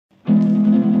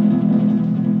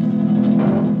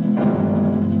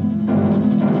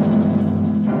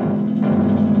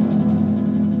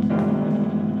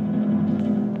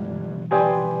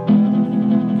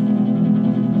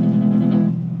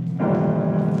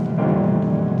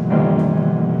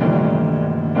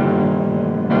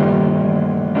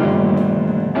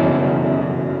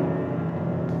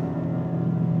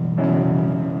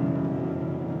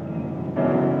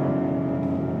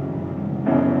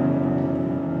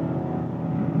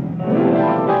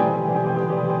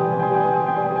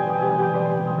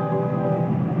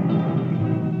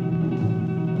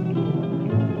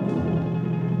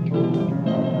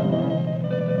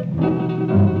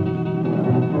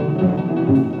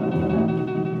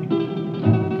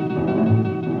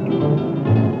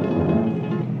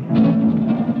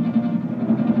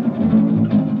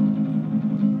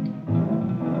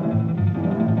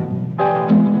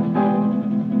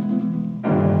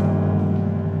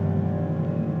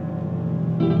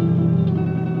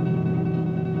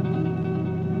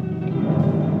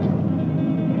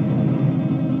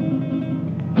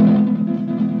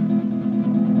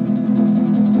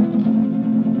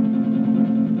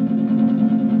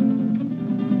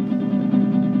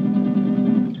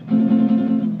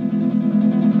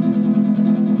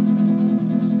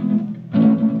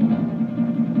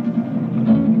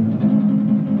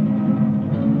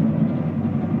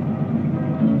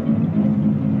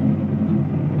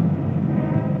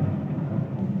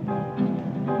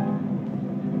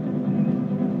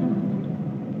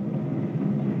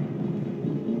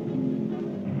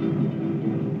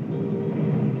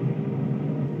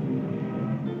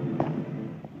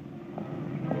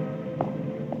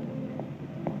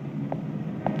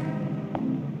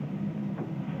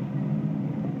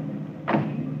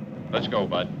Let's go,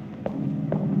 Bud.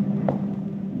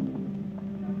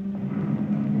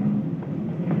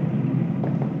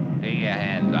 Take your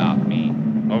hands off me.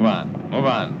 Move on. Move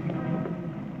on.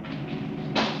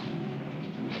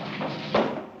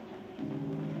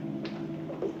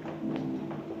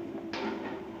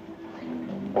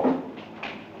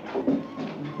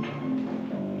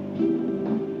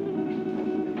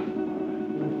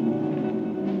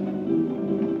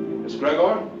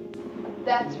 Gregor?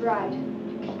 That's right.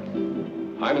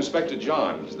 I'm Inspector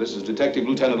Johns. This is Detective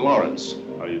Lieutenant Lawrence.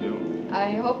 How do you do?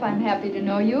 I hope I'm happy to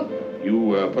know you.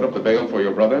 You put up the bail for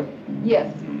your brother?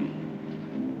 Yes.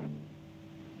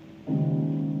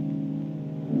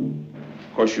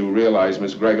 Of course, you realize,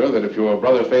 Miss Gregor, that if your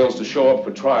brother fails to show up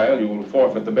for trial, you will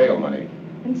forfeit the bail money.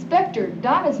 Inspector,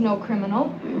 Don is no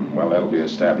criminal. Well, that'll be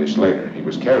established later. He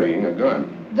was carrying a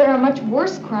gun. There are much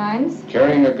worse crimes.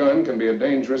 Carrying a gun can be a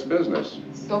dangerous business.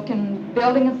 So can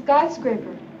building a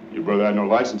skyscraper. Your brother had no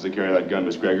license to carry that gun,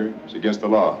 Miss Gregor. It's against the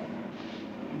law.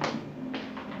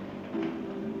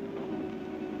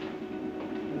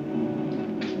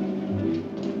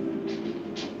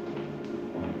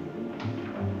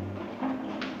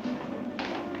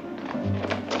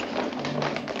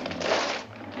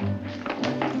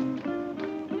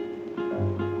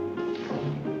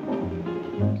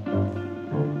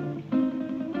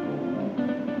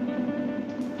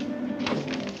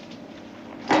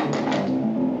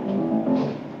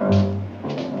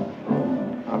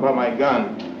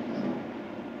 Gun.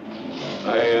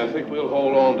 I think we'll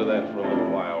hold on to that for a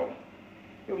little while.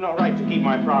 You've no right to keep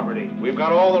my property. We've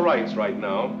got all the rights right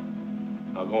now.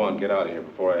 Now go on, get out of here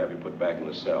before I have you put back in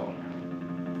the cell.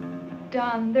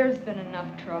 Don, there's been enough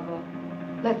trouble.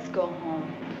 Let's go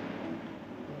home.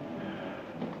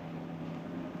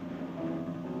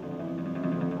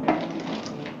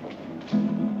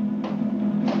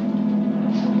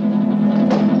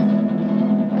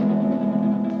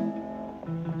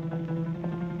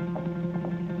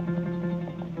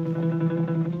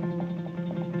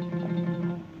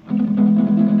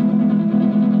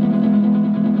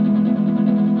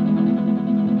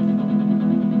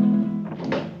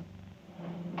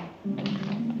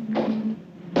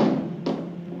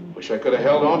 I could have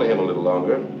held on to him a little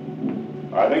longer.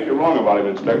 I think you're wrong about him,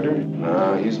 Inspector.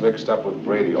 Nah, he's mixed up with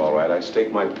Brady, all right. I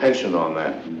stake my pension on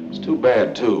that. It's too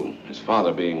bad, too, his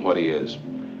father being what he is.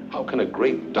 How can a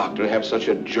great doctor have such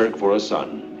a jerk for a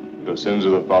son? The sins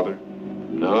of the father?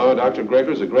 No, Dr.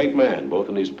 Gregor's a great man, both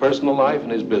in his personal life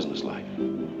and his business life.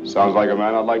 Sounds like a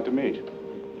man I'd like to meet.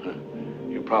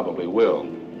 You probably will,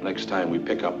 next time we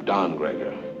pick up Don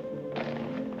Gregor.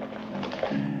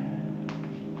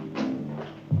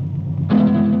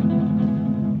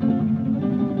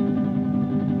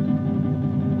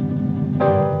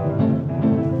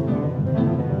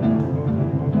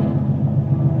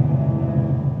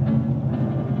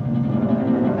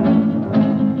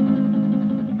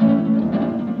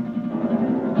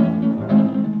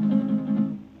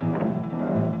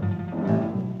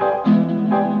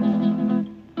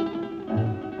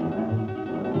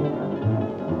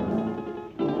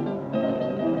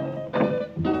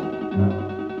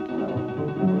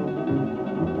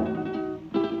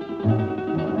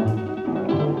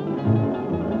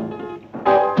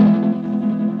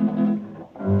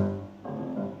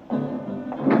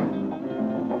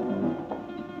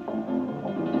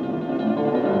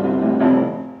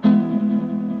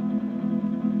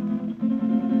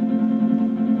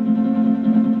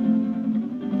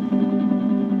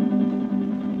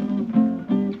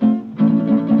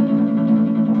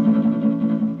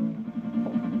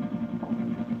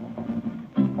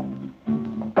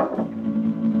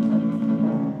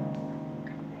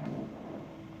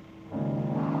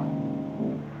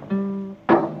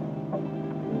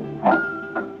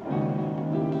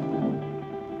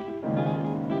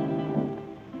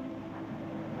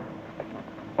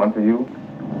 One for you.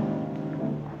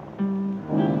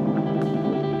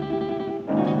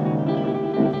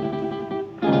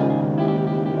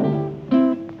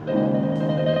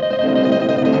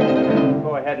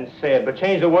 Go ahead and say it, but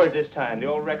change the word this time. The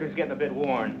old record's getting a bit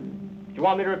worn. Do you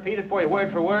want me to repeat it for you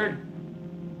word for word?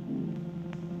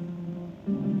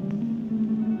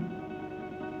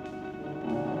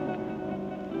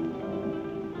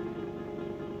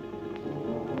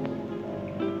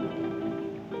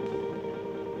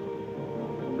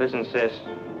 Listen, sis,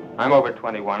 I'm over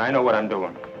 21. I know what I'm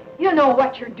doing. You know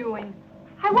what you're doing.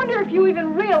 I wonder if you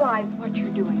even realize what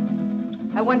you're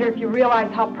doing. I wonder if you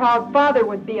realize how proud Father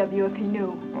would be of you if he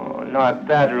knew. Oh, not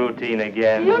that routine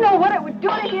again. You know what it would do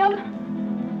to him?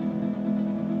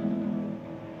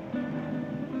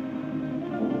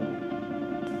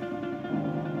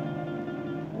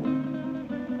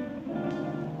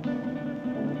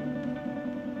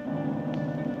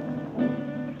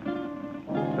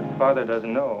 Father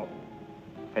doesn't know,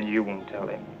 and you won't tell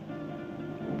him.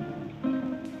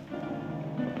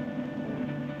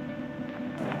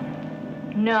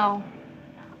 No,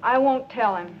 I won't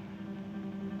tell him.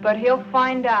 But he'll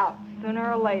find out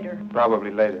sooner or later. Probably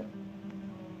later.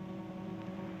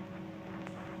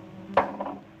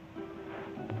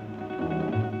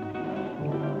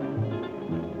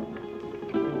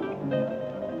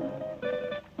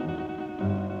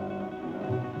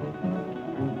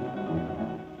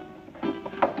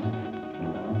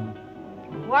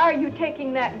 Why are you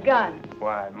taking that gun?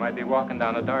 Why, I might be walking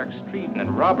down a dark street and a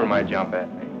robber might jump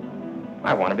at me.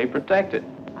 I want to be protected.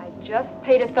 I just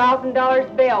paid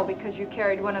 $1,000 bail because you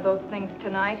carried one of those things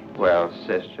tonight. Well,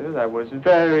 sister, that was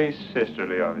very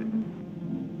sisterly of you.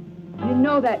 You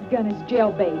know that gun is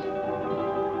jailbait.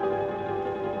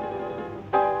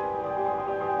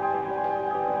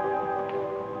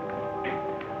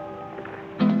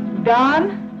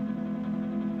 Don?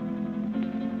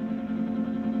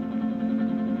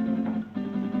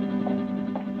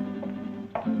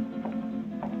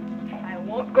 I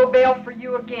won't go bail for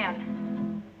you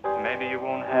again. Maybe you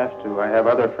won't have to. I have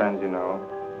other friends, you know.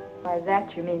 By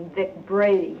that you mean Vic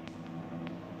Brady.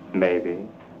 Maybe.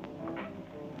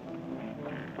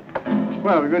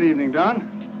 Well, good evening,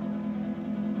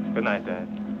 Don. Good night, Dad.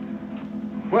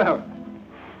 Well,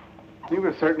 you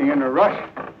were certainly in a rush.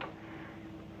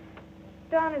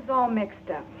 Don is all mixed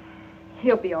up.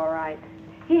 He'll be all right.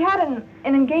 He had an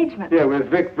engagement. Yeah, with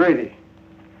Vic Brady.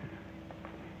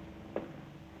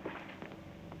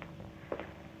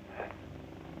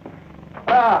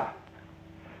 Ah.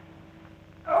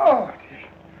 Oh, dear.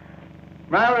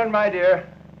 Marilyn, my dear,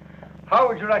 how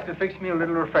would you like to fix me a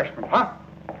little refreshment, huh?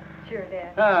 Sure,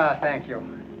 Dad. Ah, thank you.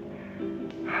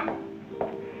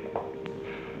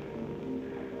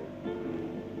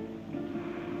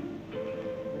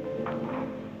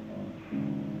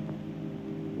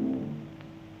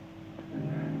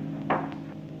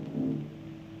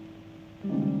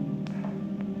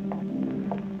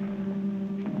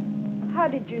 How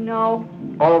did you know?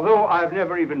 Although I've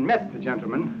never even met the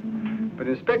gentleman, but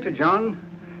Inspector John,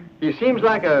 he seems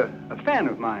like a fan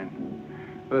of mine.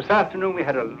 This afternoon we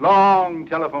had a long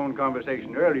telephone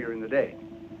conversation earlier in the day.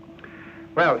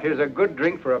 Well, here's a good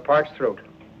drink for a parched throat.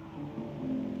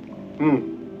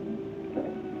 You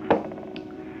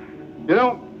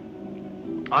know,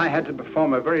 I had to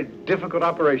perform a very difficult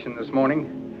operation this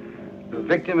morning, the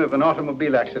victim of an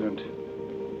automobile accident.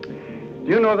 Do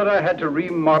you know that I had to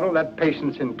remodel that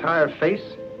patient's entire face?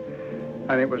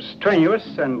 And it was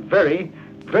strenuous and very,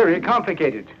 very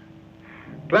complicated.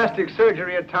 Plastic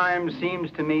surgery at times seems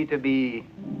to me to be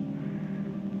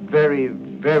very,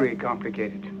 very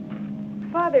complicated.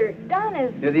 Father, Don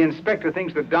is... Yeah, the inspector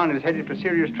thinks that Don is headed for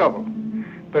serious trouble.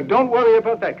 But don't worry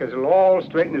about that, because it'll all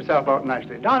straighten itself out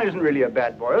nicely. Don isn't really a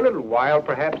bad boy. A little wild,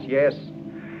 perhaps, yes.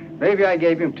 Maybe I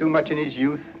gave him too much in his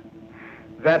youth.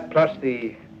 That plus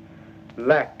the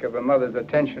lack of a mother's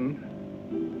attention.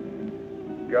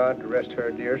 God rest her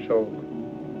dear soul.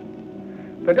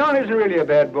 But Don isn't really a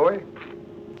bad boy.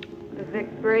 The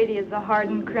Vic Brady is a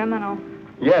hardened criminal.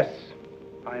 Yes,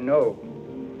 I know.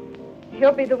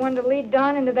 He'll be the one to lead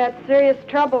Don into that serious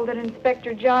trouble that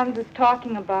Inspector Johns is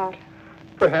talking about.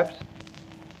 Perhaps.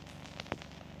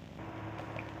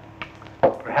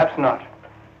 Perhaps not.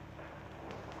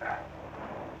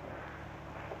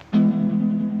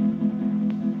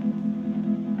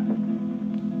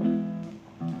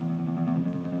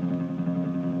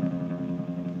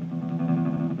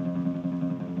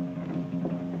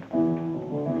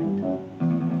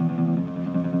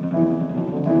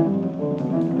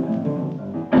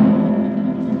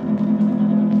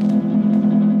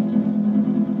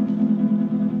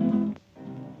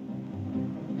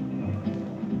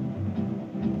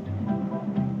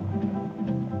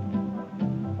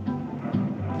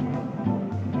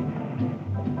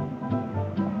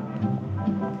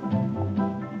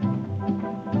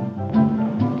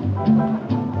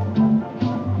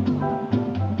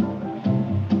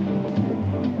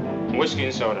 Whiskey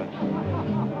and soda.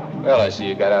 Well, I see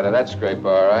you got out of that scrape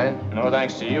all right. No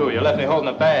thanks to you. You left me holding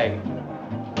a bag.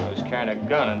 I was carrying a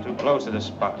gun and too close to the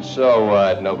spot. So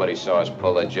what? Nobody saw us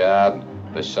pull a job.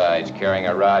 Besides, carrying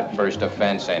a rod first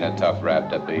offense ain't a tough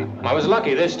rap to beat. I was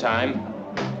lucky this time.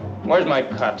 Where's my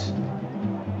cut?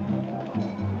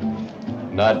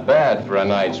 Not bad for a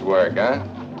night's work, huh?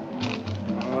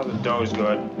 Oh, the dough's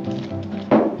good.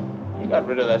 You got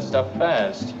rid of that stuff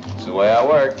fast. It's the way I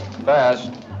work.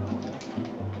 Fast.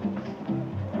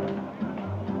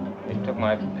 They took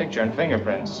my picture and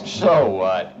fingerprints. So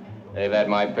what? They've had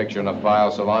my picture in the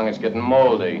file so long it's getting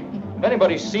moldy. If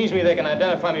anybody sees me, they can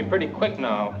identify me pretty quick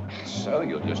now. So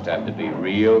you'll just have to be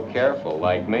real careful,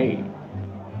 like me.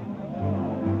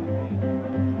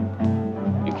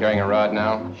 You carrying a rod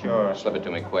now? Sure. Slip it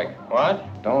to me quick.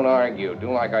 What? Don't argue.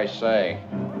 Do like I say.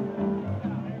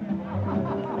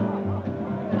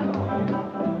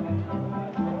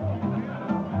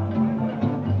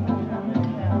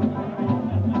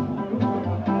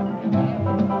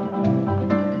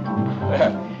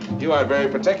 You aren't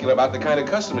very particular about the kind of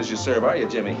customers you serve, are you,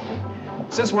 Jimmy?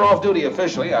 Since we're off duty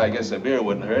officially, I guess a beer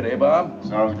wouldn't hurt, eh, Bob?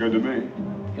 Sounds good to me.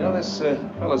 You know, this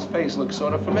fellow's face looks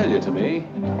sort of familiar to me.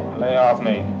 Lay off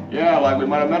me. Yeah, like we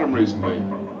might have met him recently.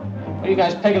 What are you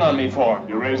guys picking on me for?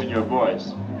 You're raising your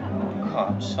voice.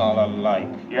 Cops all alike.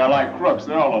 Yeah, like crooks,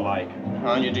 they're all alike.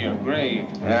 On you to your grave.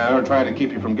 Yeah, we're trying to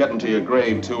keep you from getting to your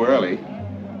grave too early.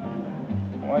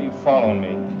 Why are you following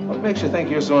me? What makes you think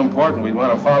you're so important we'd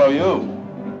want to follow you?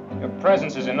 Your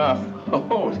presence is enough.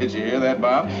 Oh, did you hear that,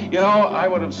 Bob? You know, I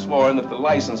would have sworn that the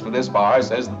license for this bar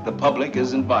says that the public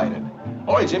is invited.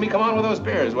 Oi, Jimmy, come on with those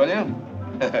beers, will you?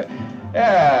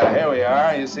 Yeah, here we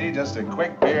are. You see, just a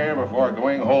quick beer before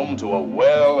going home to a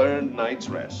well-earned night's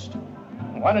rest.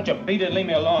 Why don't you beat it and leave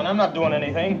me alone? I'm not doing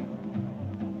anything.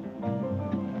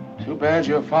 Too bad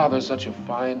your father's such a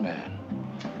fine man.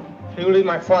 You leave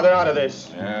my father out of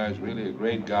this. Yeah, he's really a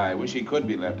great guy. I wish he could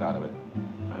be left out of it.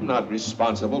 I'm not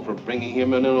responsible for bringing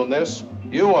him in on this.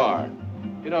 You are.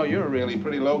 You know, you're really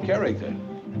pretty low character.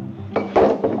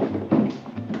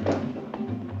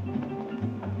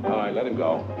 All right, let him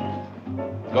go.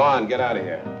 Go on, get out of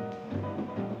here.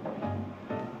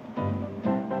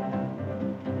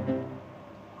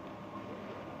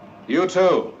 You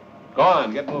too. Go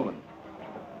on, get moving.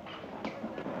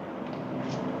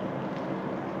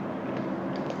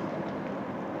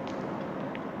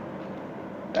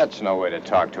 That's no way to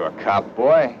talk to a cop,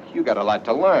 boy. You got a lot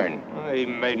to learn. He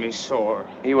made me sore.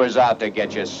 He was out to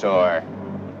get you sore.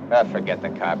 Forget the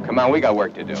cop. Come on, we got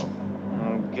work to do.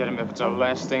 I'll get him if it's the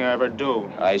last thing I ever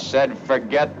do. I said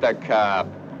forget the cop.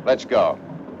 Let's go.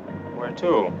 Where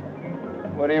to?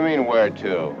 What do you mean, where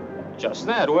to? Just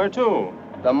that, where to?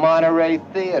 The Monterey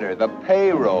Theater, the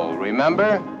payroll,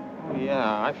 remember? Oh,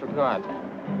 yeah, I forgot.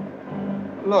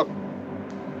 Look,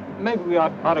 maybe we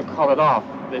ought to call it off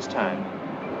this time.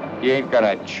 You ain't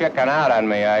gonna chicken out on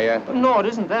me, are you? No, it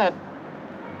isn't that.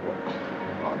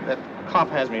 Oh, that cop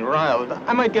has me riled.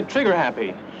 I might get trigger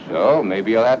happy. So, maybe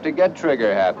you'll have to get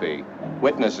trigger happy.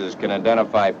 Witnesses can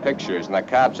identify pictures, and the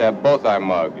cops have both our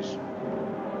mugs.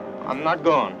 I'm not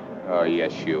going. Oh,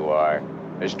 yes, you are.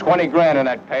 There's 20 grand in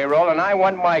that payroll, and I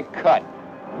want my cut.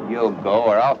 You'll go,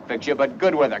 or I'll fix you, but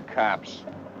good with the cops.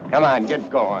 Come on, get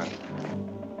going.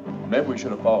 Maybe we should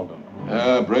have followed him.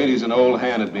 Brady's an old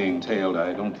hand at being tailed.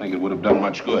 I don't think it would have done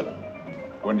much good.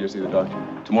 When do you see the doctor?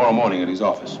 Tomorrow morning at his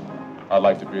office. I'd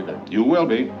like to be there. You will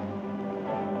be.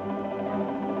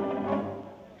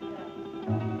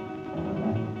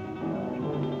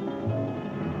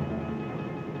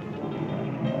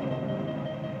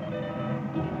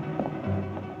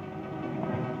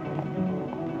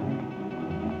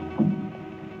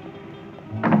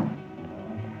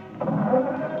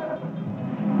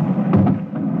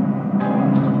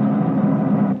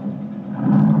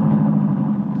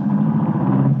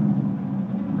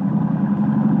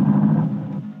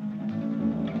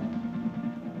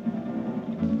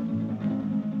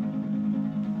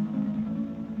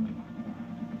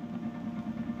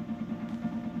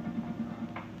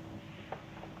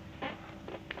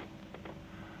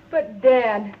 But,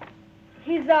 Dad,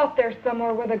 he's out there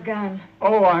somewhere with a gun.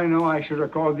 Oh, I know I should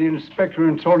have called the inspector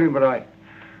and told him, but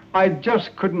I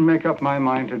just couldn't make up my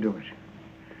mind to do it.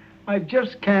 I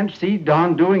just can't see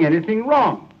Don doing anything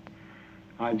wrong.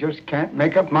 I just can't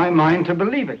make up my mind to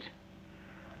believe it.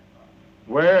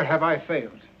 Where have I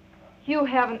failed? You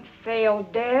haven't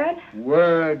failed, Dad.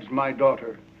 Words, my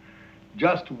daughter.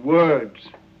 Just words.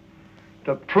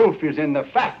 The proof is in the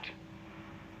fact.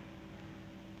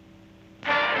 That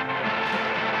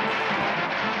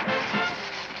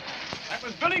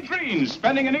was Billy Green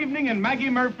spending an evening in Maggie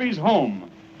Murphy's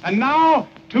home. And now,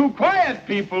 two quiet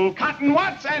people, Cotton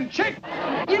Watts and Chick.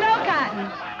 You know,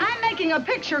 Cotton, I'm making a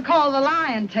picture called The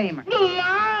Lion Tamer. The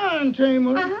lion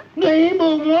tamer? Uh-huh. There ain't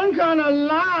but one kind of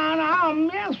lion I'll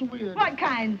mess with. What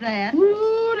kind's that?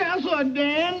 Ooh, that's a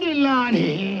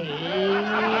dandelion.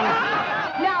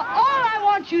 Now, all I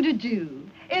want you to do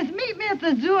is meet me at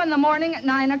the zoo in the morning at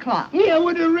 9 o'clock. Yeah,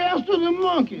 with the rest of the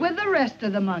monkeys. With the rest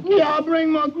of the monkeys. Yeah, I'll bring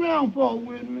my grandpa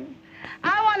with me.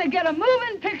 I want to get a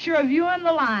moving picture of you in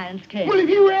the lion's cage. Well, if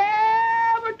you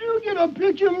ever do get a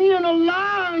picture of me in a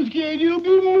lion's cage, you'll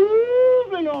be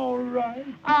moving all right.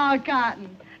 Oh,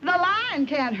 Cotton, The lion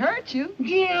can't hurt you.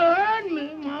 Can't hurt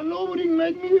me. Now, nobody can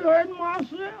make me hurt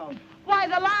myself. Why,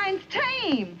 the lion's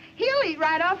tame. He'll eat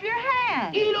right off your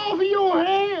hand. Eat off of your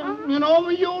hand and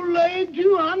over your leg,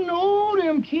 too. I know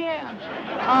them cats.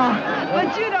 Oh,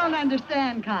 but you don't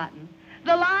understand, Cotton.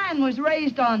 The lion was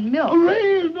raised on milk.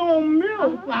 Raised on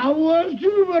milk? I was,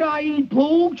 too, but I eat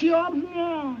pork chops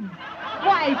now.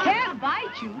 Why, he can't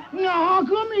bite you. Now, how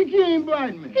come he can't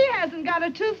bite me? He hasn't got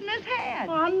a tooth in his head.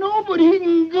 I know, but he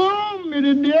can gum me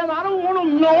to death. I don't want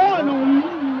him gnawing on me.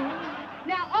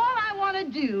 Now, all I want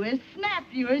to do is snap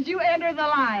you as you enter the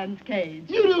lion's cage.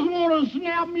 You just want to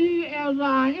snap me as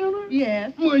I enter?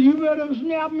 Yes. Well, you better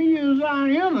snap me as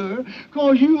I enter,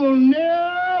 because you will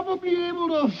never be able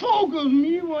to focus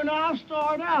me when I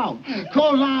start out,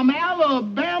 because I'm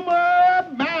Alabama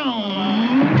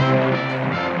bound.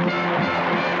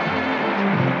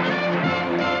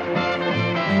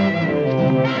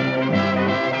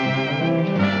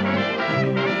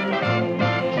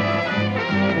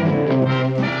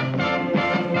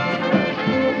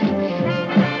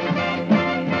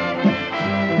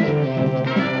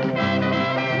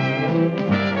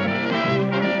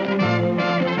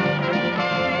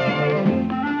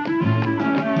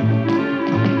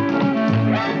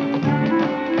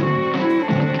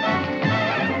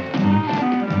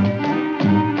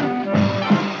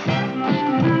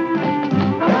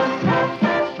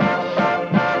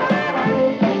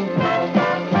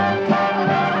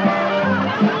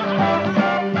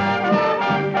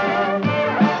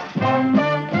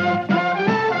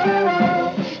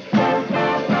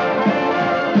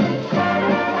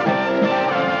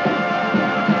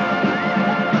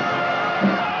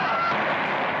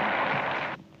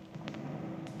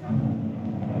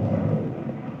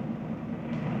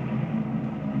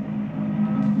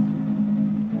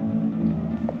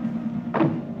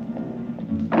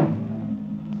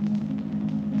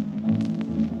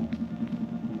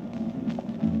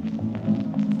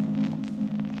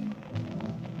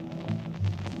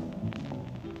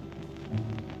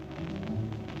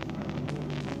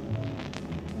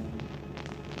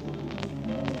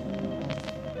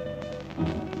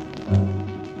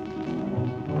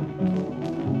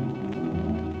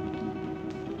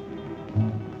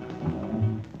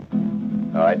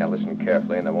 All right, now listen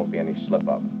carefully, and there won't be any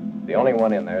slip-up. The only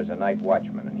one in there is a night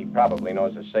watchman, and he probably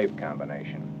knows the safe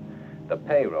combination. The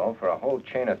payroll for a whole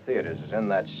chain of theaters is in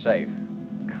that safe.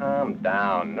 Calm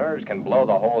down. Nerves can blow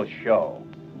the whole show.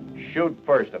 Shoot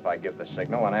first if I give the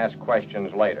signal, and ask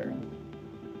questions later.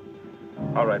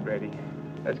 All right, Brady.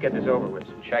 Let's get this over with.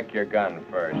 Check your gun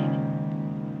first.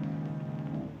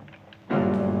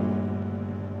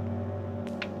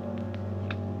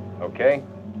 Okay?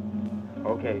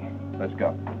 Okay. Let's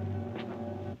go.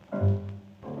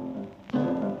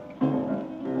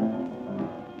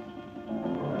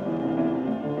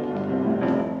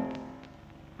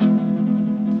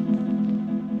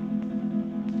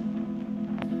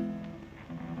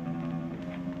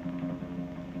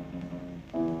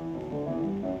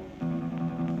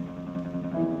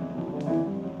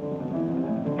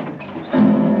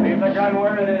 Leave the gun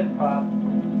where it is, Pop.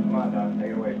 Come on, Doc.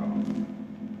 Take it away from him.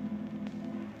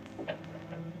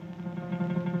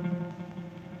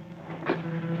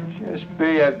 Just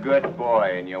be a good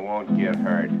boy and you won't get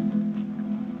hurt.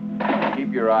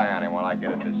 Keep your eye on him while I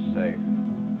get at this safe.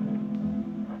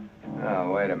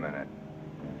 Oh, wait a minute.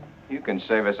 You can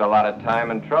save us a lot of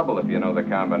time and trouble if you know the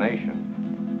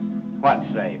combination. What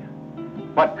safe?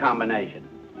 What combination?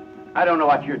 I don't know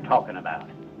what you're talking about.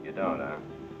 You don't, huh?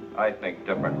 I think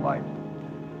different like.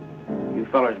 You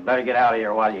fellers better get out of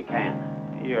here while you can.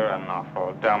 You're an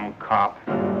awful dumb cop.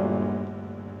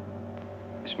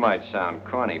 This might sound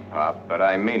corny, Pop, but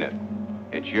I mean it.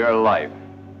 It's your life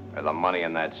or the money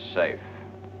in that safe.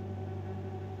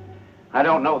 I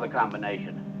don't know the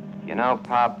combination. You know,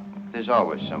 Pop, there's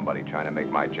always somebody trying to make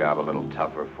my job a little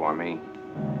tougher for me.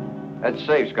 That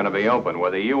safe's gonna be open,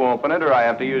 whether you open it or I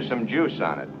have to use some juice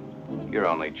on it. Your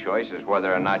only choice is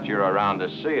whether or not you're around to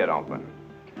see it open.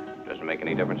 Doesn't make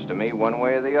any difference to me one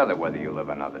way or the other whether you live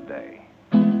another day.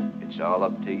 It's all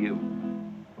up to you.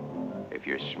 If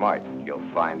you're smart, you'll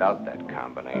find out that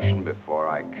combination before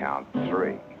I count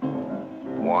 3.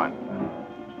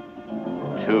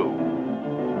 1,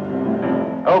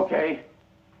 2. Okay.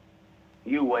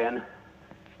 You win.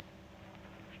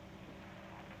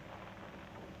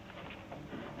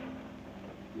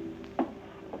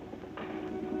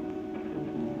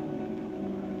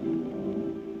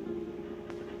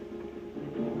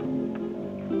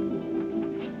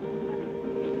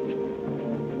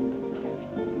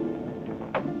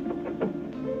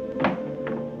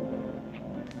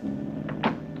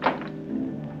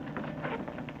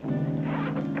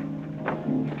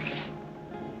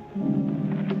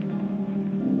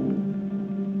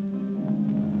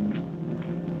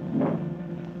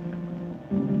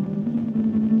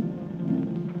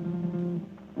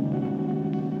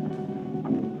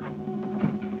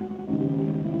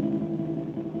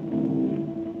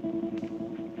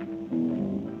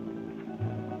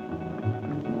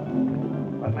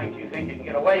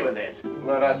 get away with this.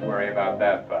 Let us worry about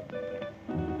that, Buck.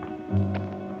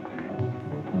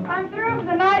 I'm through for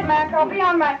the night, Mac. I'll be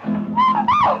on my...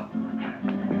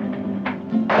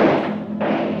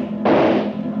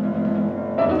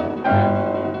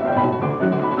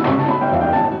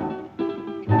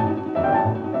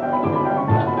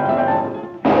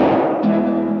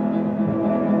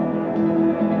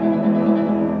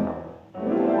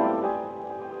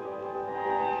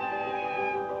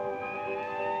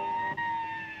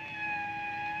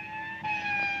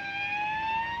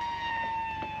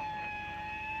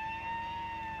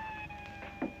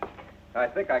 I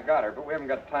think I got her, but we haven't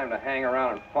got time to hang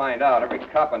around and find out. Every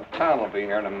cop in town will be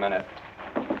here in a minute.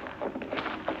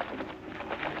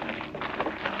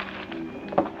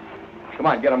 Come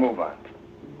on, get a move on.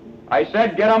 I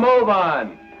said get a move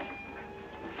on!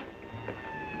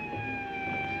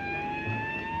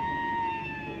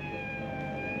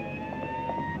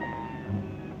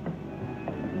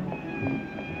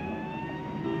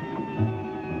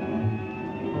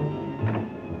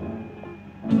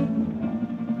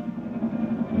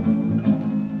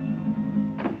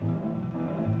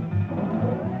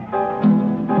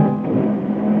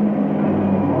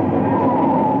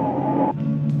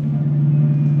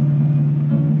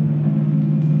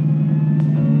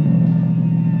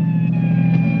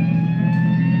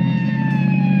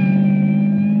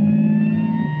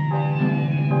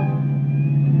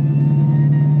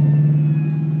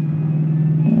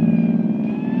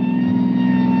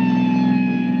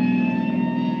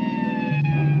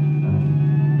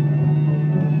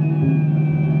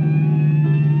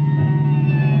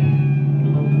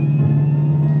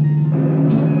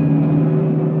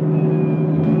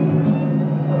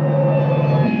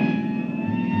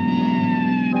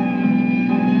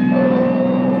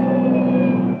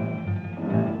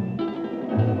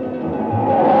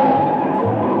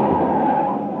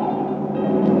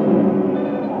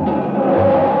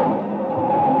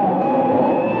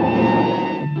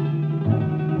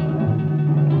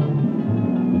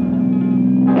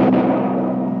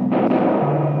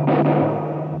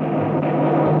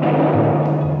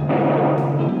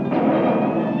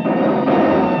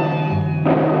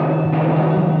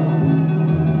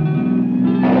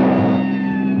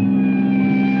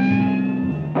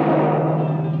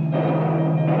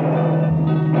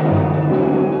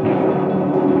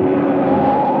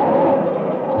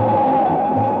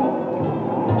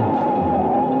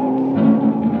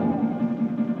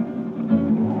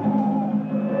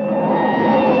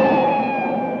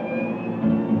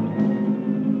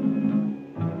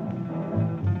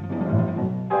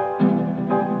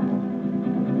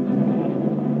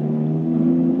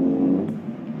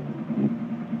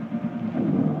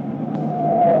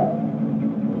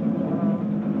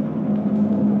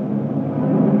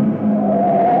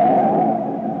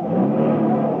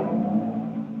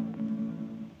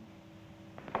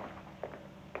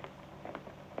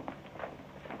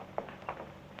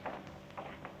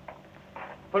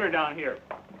 Put her down here.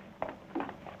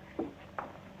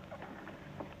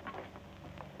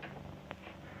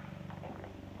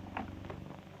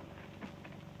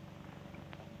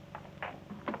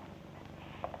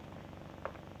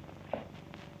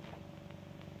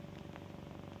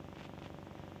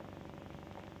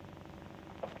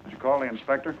 Did you call the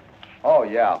inspector? Oh,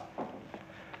 yeah.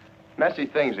 Messy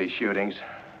things, these shootings.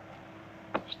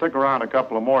 Stick around a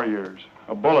couple of more years.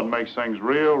 A bullet makes things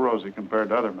real rosy compared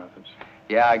to other methods.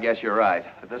 Yeah, I guess you're right.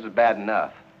 But this is bad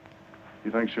enough.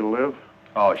 You think she'll live?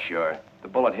 Oh, sure. The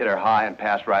bullet hit her high and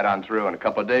passed right on through. In a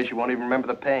couple of days, she won't even remember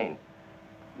the pain.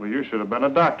 Well, you should have been a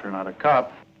doctor, not a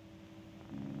cop.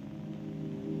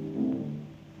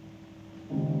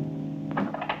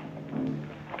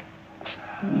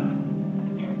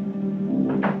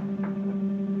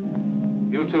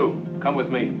 You two, come with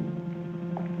me.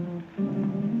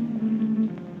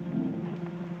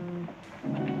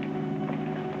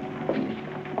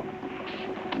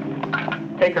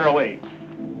 Take her away.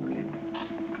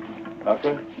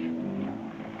 Doctor?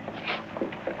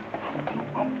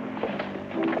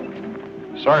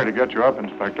 Sorry to get you up,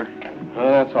 Inspector.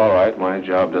 That's all right. My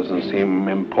job doesn't seem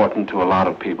important to a lot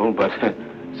of people, but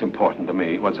it's important to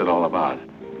me. What's it all about?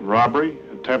 Robbery,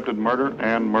 attempted murder,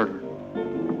 and murder.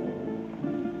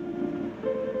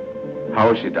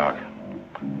 How is she, Doc?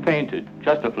 Fainted.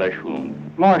 Just a flesh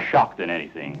wound. More shock than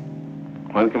anything.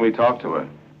 When can we talk to her?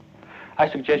 I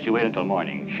suggest you wait until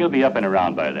morning. She'll be up and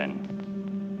around by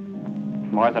then.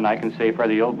 More than I can say for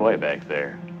the old boy back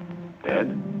there. Dead?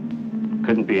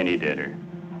 Couldn't be any deader.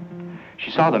 She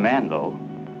saw the man, though.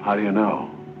 How do you know?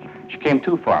 She came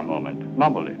to for a moment,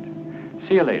 mumbled it.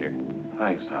 See you later.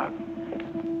 Thanks, Doc.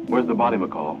 Where's the body,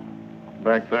 McCall?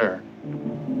 Back there.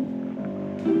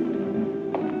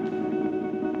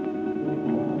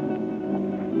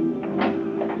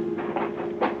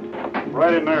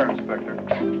 Right in there, Inspector.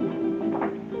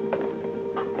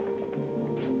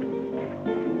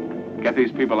 Get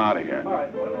these people out of here. All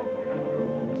right.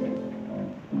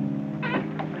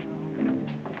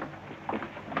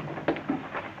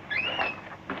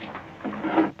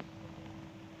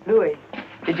 Louis,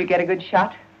 did you get a good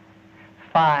shot?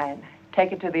 Fine.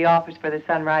 Take it to the office for the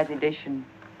sunrise edition.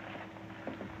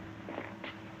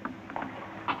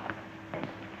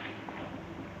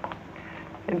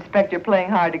 Inspector playing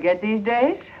hard to get these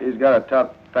days? He's got a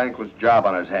tough, thankless job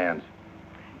on his hands.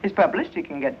 His publicity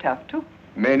can get tough, too.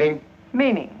 Meaning?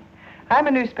 Meaning, I'm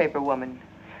a newspaper woman.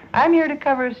 I'm here to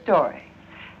cover a story.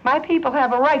 My people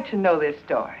have a right to know this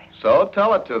story. So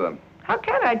tell it to them. How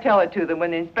can I tell it to them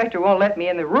when the inspector won't let me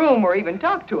in the room or even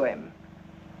talk to him?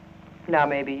 Now,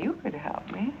 maybe you could help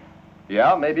me.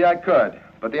 Yeah, maybe I could.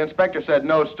 But the inspector said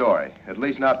no story, at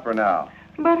least not for now.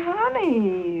 But,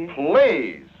 honey...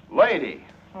 Please, lady.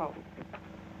 Oh.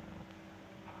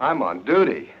 I'm on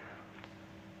duty.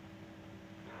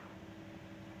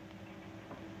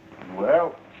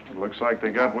 Well, it looks like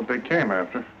they got what they came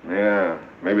after. Yeah,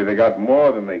 maybe they got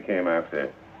more than they came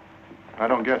after. I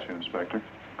don't get you, Inspector.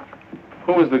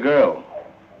 Who was the girl?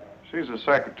 She's the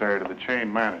secretary to the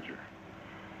chain manager.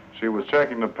 She was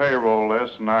checking the payroll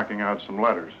list and knocking out some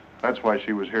letters. That's why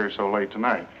she was here so late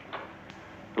tonight.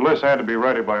 The list had to be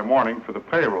ready by morning for the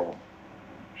payroll.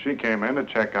 She came in to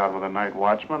check out with a night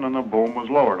watchman, and the boom was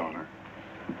lowered on her.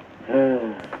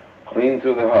 Clean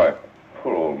through the heart.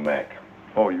 Poor old Mac.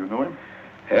 Oh, you knew him?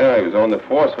 Yeah, he was on the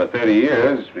force for 30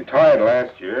 years. Retired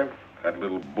last year. Got a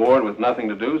little bored with nothing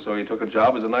to do, so he took a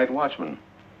job as a night watchman.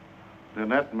 Then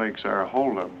that makes our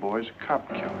hold-up boys cop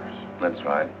killers. That's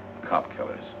right. Cop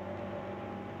killers.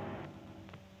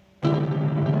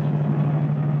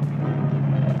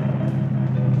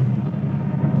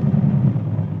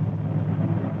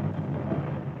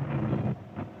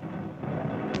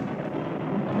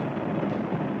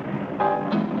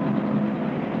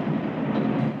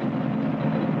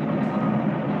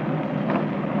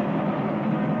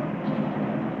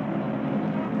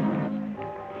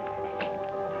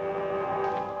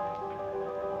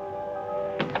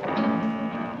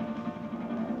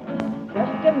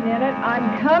 Just a minute,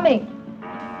 I'm coming.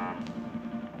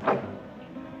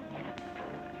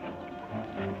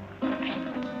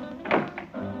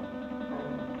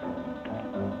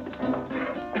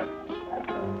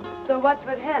 So what's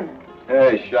with him?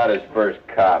 Hey, shot his first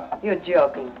cop. You're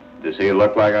joking. Does he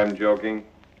look like I'm joking?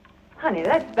 Honey,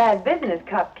 that's bad business,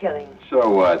 cop killing. So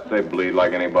what? They bleed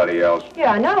like anybody else.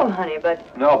 Yeah, I know, honey,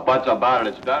 but... No buts about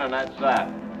it. It's done and that's that.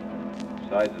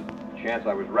 Besides, there's a chance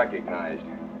I was recognized.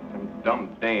 Some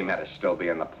dumb dame had to still be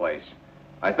in the place.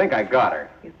 I think I got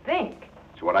her. You think?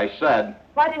 That's what I said.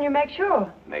 Why didn't you make sure?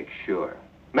 Make sure.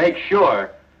 Make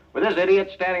sure? With this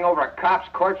idiot standing over a cop's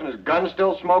corpse and his gun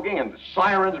still smoking and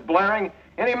sirens blaring,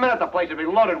 any minute the place would be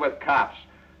loaded with cops.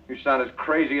 You sound as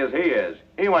crazy as he is.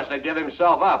 He wants to give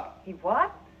himself up. He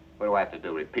what? What do I have to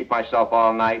do? Repeat myself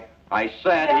all night? I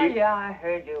said Yeah, I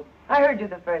heard you. I heard you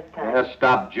the first time. Yeah,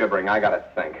 stop gibbering. I gotta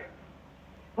think.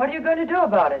 What are you going to do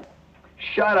about it?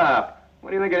 Shut up.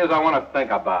 What do you think it is I want to think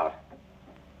about?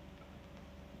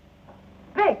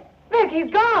 Vic,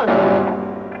 he's gone.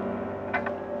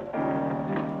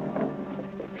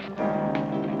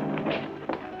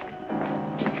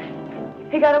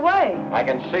 He got away. I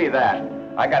can see that.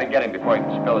 I gotta get him before he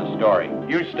can spill his story.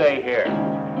 You stay here.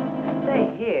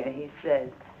 Stay here, he says.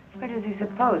 Where does he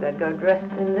suppose I'd go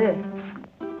dressed in this?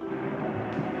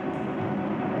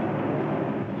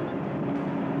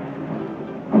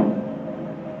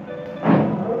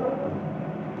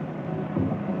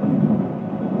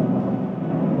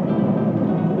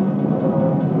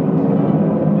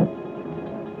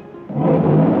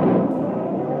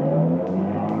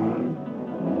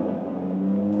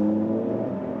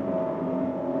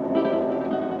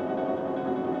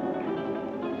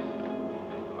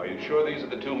 These are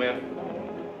the two men?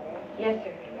 Yes,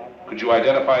 sir. Could you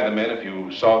identify the men if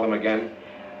you saw them again?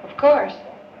 Of course.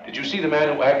 Did you see the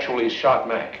man who actually shot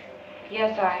Mac?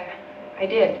 Yes, I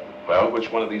did. Well,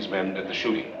 which one of these men did the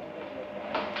shooting?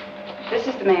 This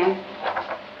is the man.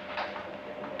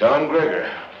 Don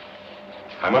Greger.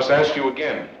 I must ask you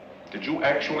again. Did you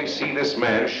actually see this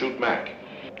man shoot Mac?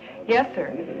 Yes,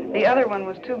 sir. The other one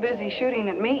was too busy shooting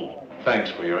at me.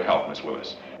 Thanks for your help, Miss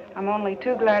Willis. I'm only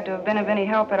too glad to have been of any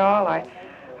help at all. I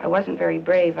wasn't very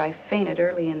brave. I fainted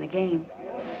early in the game.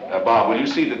 Bob, will you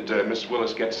see that Miss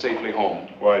Willis gets safely home?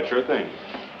 Why, sure thing.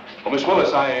 Well, Miss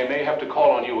Willis, I may have to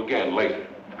call on you again later.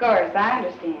 Of course, I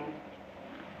understand.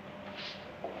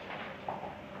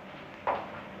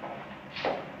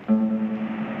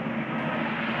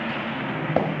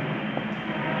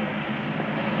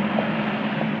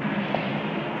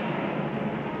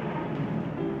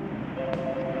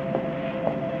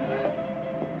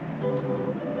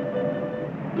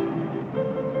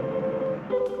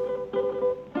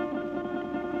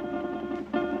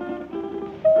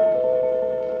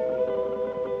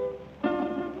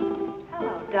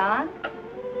 Don?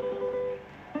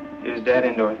 Is Dad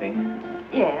in, Dorothy?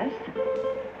 Yes.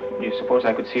 Do you suppose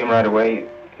I could see him right away?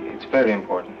 It's very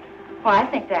important. Well, I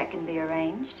think that can be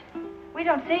arranged. We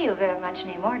don't see you very much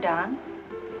anymore, Don.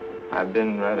 I've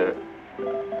been rather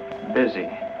busy.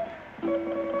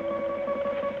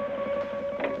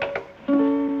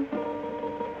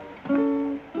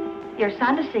 Your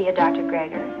son to see you, Dr.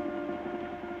 Greger.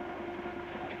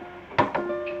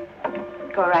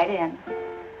 Go right in.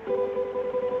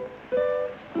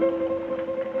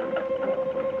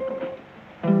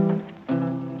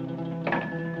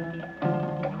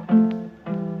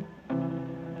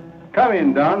 Come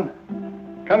in, Don.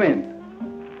 Come in.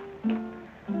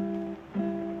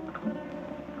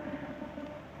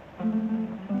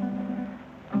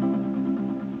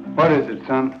 What is it,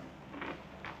 son?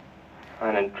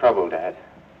 I'm in trouble, Dad.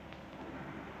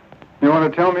 You want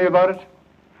to tell me about it?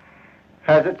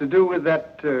 Has it to do with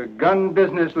that gun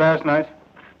business last night?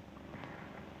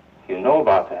 You know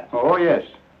about that? Oh, yes.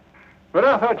 But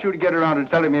I thought you'd get around to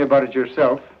telling me about it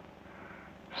yourself.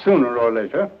 Sooner or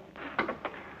later.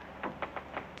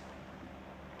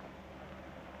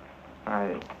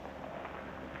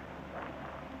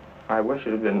 I wish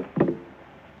it had been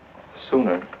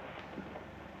sooner.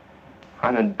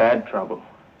 I'm in bad trouble.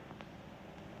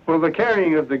 Well, the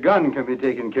carrying of the gun can be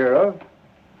taken care of.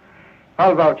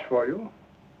 I'll vouch for you.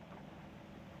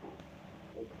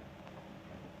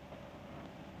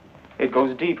 It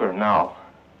goes deeper now.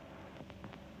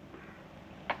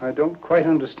 I don't quite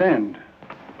understand.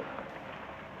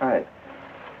 I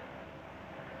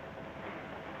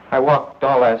walked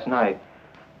all last night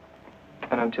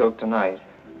and until tonight.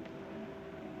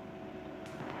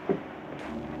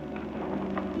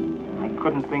 I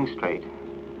couldn't think straight.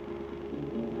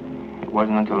 It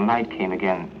wasn't until night came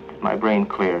again that my brain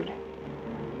cleared.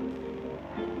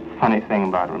 Funny thing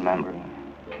about remembering.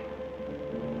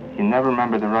 You never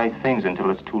remember the right things until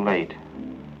it's too late.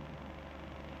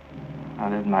 I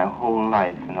lived my whole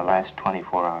life in the last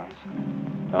 24 hours.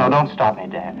 No, don't stop me,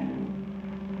 Dad.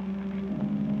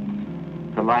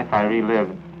 The life I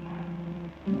relived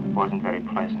wasn't very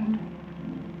pleasant.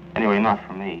 Anyway, not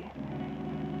for me.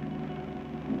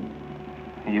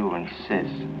 You and Sis.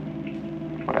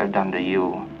 What I've done to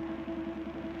you.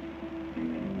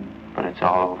 But it's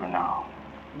all over now.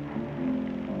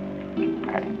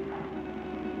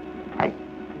 I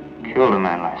killed a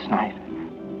man last night.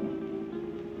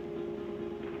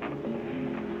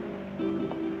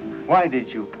 Why did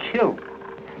you kill?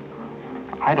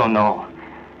 I don't know.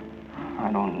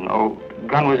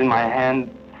 Gun was in my hand.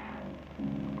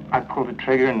 I pulled the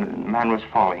trigger and the man was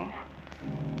falling.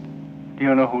 Do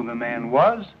you know who the man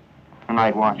was? The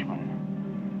night watchman.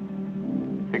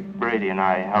 Vic Brady and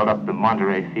I held up the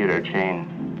Monterey Theater chain.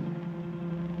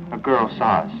 A girl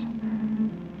saw us.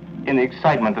 In the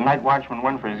excitement, the night watchman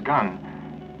went for his gun.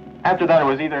 After that, it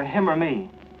was either him or me.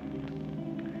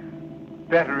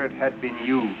 Better it had been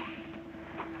you.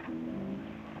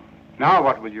 Now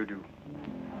what will you do?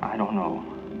 I don't know.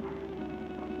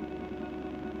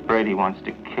 Brady wants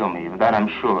to kill me, of that I'm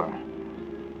sure.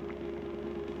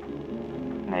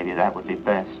 Maybe that would be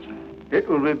best. It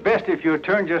will be best if you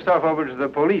turned yourself over to the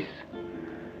police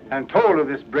and told of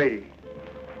this Brady.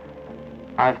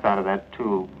 I've thought of that,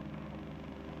 too.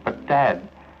 But, Dad,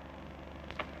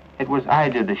 it was I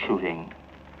did the shooting,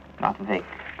 not Vic.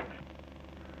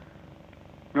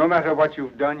 No matter what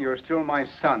you've done, you're still my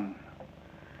son.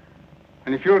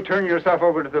 And if you'll turn yourself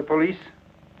over to the police,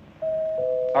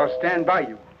 I'll stand by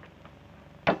you.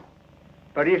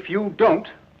 But if you don't,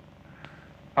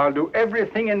 I'll do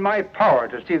everything in my power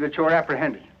to see that you're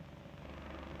apprehended.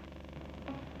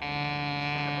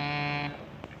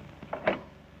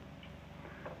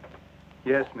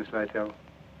 Yes, Miss Lytell.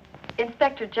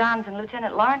 Inspector Johns and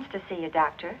Lieutenant Lawrence to see you,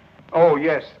 Doctor. Oh,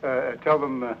 yes. Tell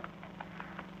them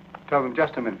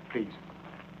just a minute, please.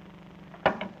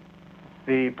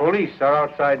 The police are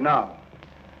outside now.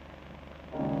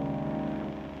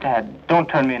 Dad, don't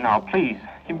turn me now, please.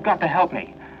 You've got to help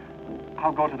me.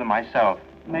 I'll go to them myself.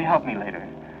 It may help me later.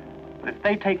 But if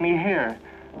they take me here,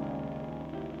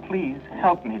 please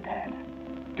help me, Dad.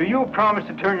 Do you promise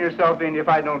to turn yourself in if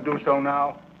I don't do so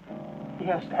now?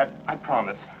 Yes, Dad, I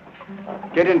promise.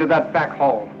 Get into that back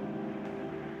hall.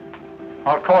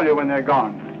 I'll call you when they're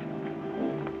gone.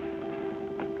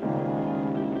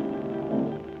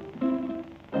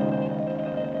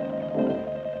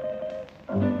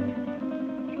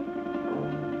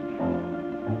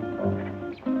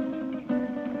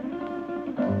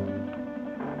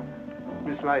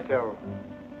 Miss Lytell,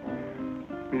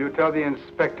 will you tell the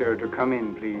inspector to come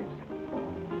in, please?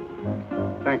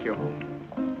 Thank you.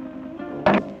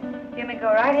 You may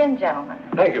go right in, gentlemen.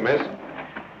 Thank you, miss.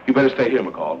 You better stay here,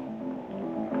 McCall.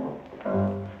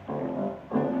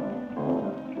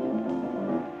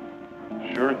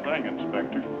 Sure thing,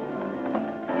 Inspector.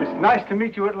 It's nice to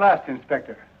meet you at last,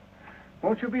 Inspector.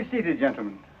 Won't you be seated,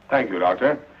 gentlemen? Thank you,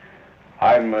 Doctor.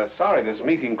 I'm sorry this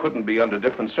meeting couldn't be under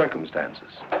different circumstances.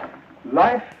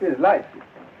 Life is life.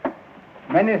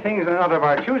 Many things are not of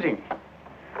our choosing.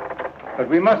 But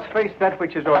we must face that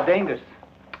which has ordained us.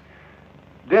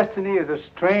 Destiny is a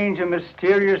strange and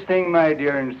mysterious thing, my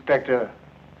dear Inspector.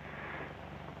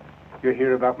 You're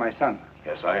here about my son.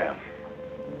 Yes, I am.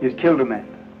 He's killed a man.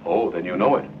 Oh, then you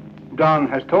know it. Don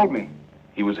has told me.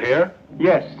 He was here?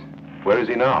 Yes. Where is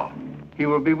he now? He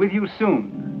will be with you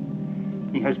soon.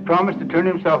 He has promised to turn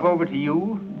himself over to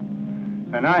you,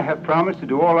 and I have promised to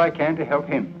do all I can to help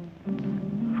him.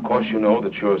 Of course you know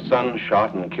that your son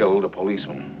shot and killed a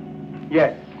policeman.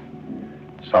 Yes.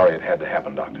 Sorry it had to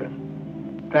happen, Doctor.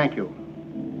 Thank you.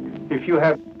 If you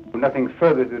have nothing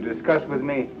further to discuss with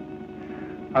me,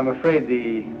 I'm afraid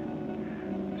the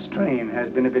strain has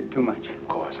been a bit too much. Of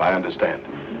course, I understand.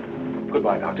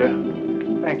 Goodbye, Doctor.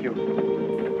 Thank you.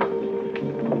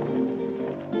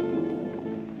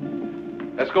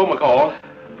 Let's go, McCall.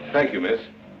 Thank you, miss.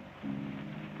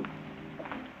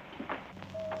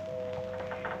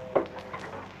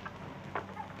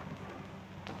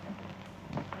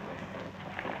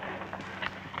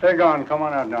 They're gone. Come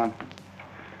on out, Don.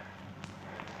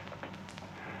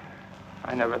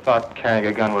 I never thought carrying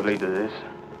a gun would lead to this.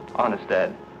 Honest,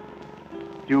 Dad.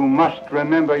 You must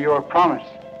remember your promise.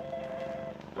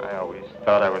 I always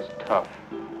thought I was tough.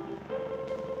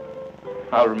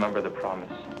 I'll remember the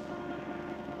promise.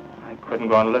 I couldn't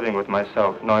go on living with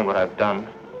myself, knowing what I've done.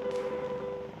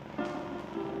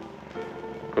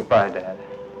 Goodbye, Dad.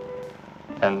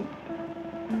 And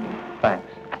thanks.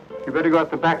 You better go out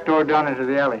the back door down into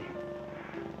the alley.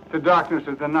 The darkness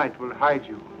of the night will hide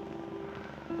you.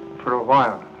 For a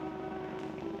while.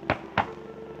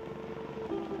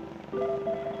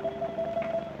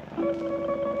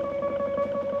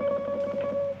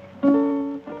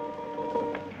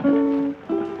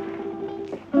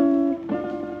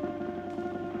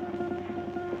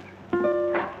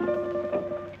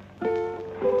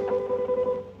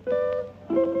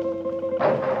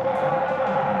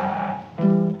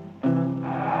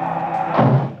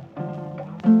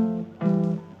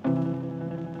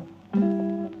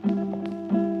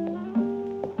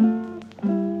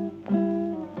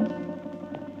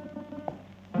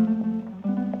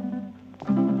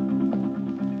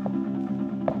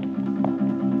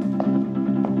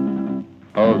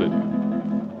 Hold it.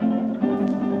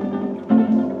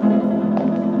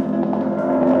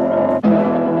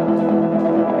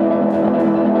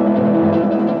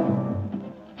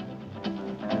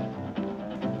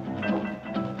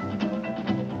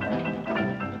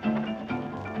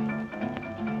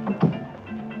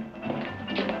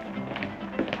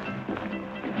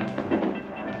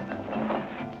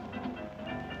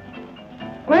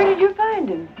 Where did you find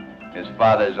him? His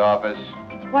father's office.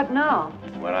 What now?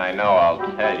 When I know, I'll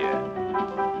tell you.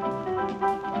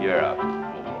 You're a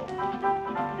fool.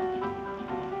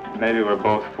 Maybe we're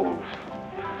both fools.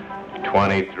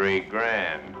 23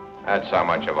 grand. That's how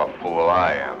much of a fool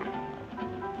I am.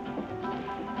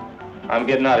 I'm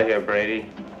getting out of here, Brady.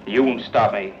 You won't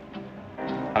stop me.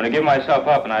 I'm gonna give myself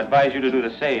up, and I advise you to do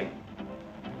the same.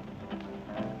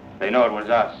 They know it was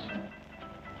us.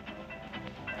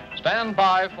 Stand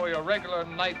by for your regular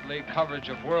nightly coverage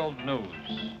of world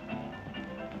news.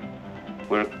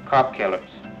 We're cop killers.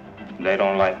 They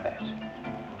don't like that.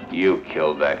 You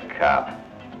killed that cop.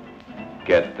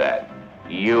 Get that.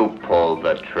 You pulled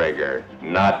the trigger,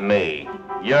 not me.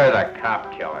 You're the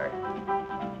cop killer.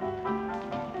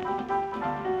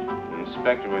 The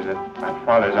inspector was at my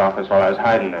father's office while I was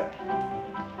hiding there.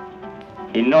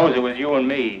 He knows it was you and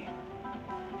me.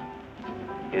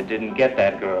 You didn't get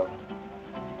that girl.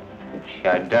 She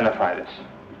identified us.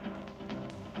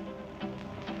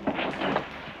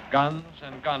 Guns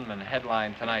and gunmen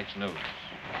headline tonight's news.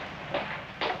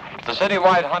 The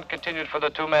citywide hunt continued for the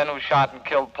two men who shot and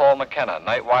killed Paul McKenna,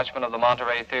 night watchman of the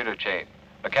Monterey theater chain.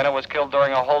 McKenna was killed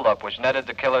during a holdup which netted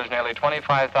the killers nearly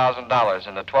 $25,000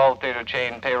 in the 12 theater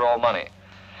chain payroll money.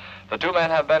 The two men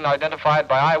have been identified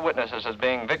by eyewitnesses as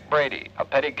being Vic Brady, a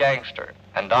petty gangster,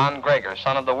 and Don Greger,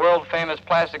 son of the world-famous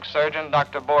plastic surgeon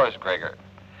Dr. Boris Greger.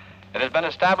 It has been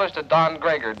established that Don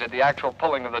Greger did the actual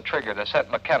pulling of the trigger to send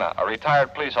McKenna, a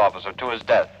retired police officer, to his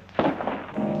death.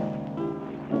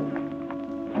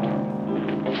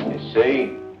 You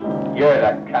see? You're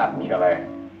the cop killer.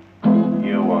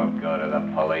 You won't go to the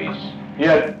police.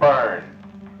 You'd burn.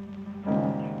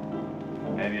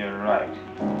 Maybe you're right.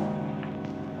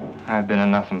 I've been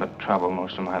in nothing but trouble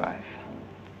most of my life.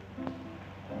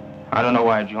 I don't know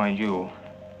why I joined you.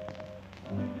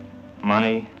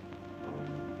 Money?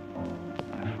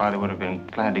 My father would have been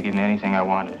glad to give me anything I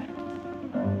wanted.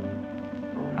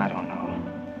 I don't know.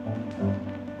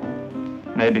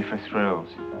 Maybe for thrills.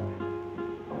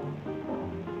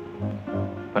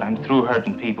 But I'm through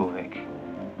hurting people, Vic.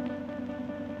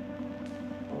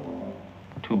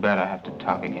 Too bad I have to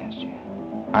talk against you.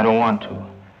 I don't want to.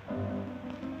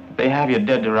 They have you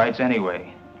dead to rights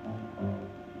anyway.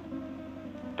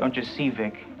 Don't you see,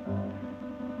 Vic?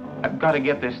 I've got to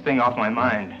get this thing off my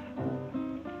mind.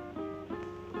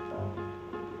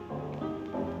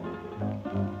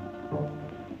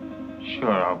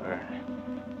 Sure, I'll burn.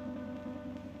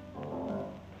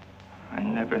 I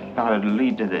never thought it'd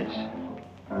lead to this.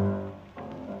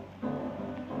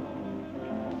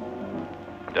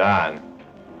 Don.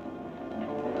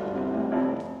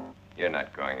 You're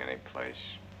not going anyplace.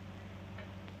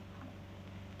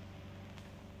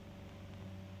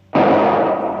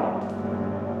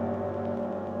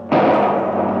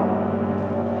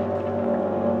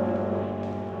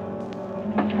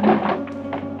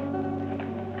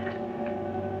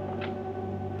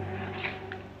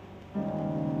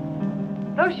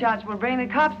 Those shots will bring the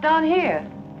cops down here.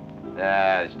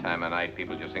 This time of night,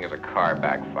 people just think it's a car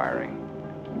backfiring.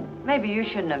 Maybe you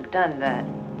shouldn't have done that.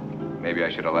 Maybe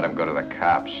I should have let him go to the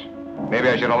cops. Maybe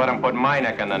I should have let him put my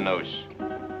neck in the noose.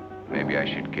 Maybe I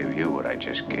should give you what I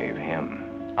just gave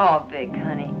him. Oh, Vic,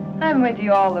 honey, I'm with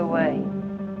you all the way.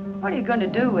 What are you going to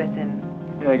do with him?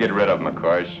 Yeah, get rid of him, of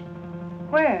course.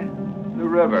 Where? The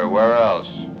river. Where else?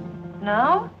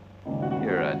 Now?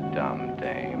 You're a dumb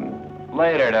dame.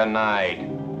 Later tonight.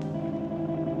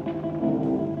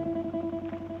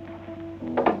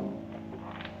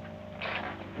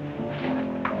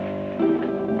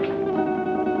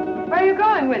 Where are you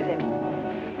going with him?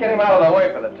 Get him out of the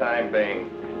way for the time being.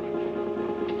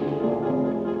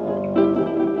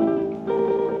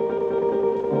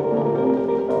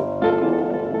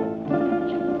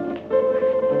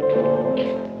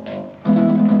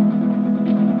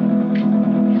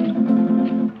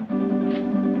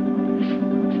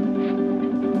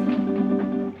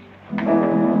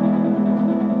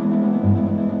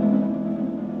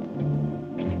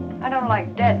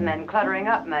 Dead men cluttering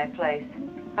up my place.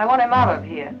 I want him out of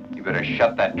here. You better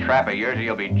shut that trap of yours or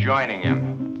you'll be joining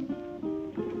him.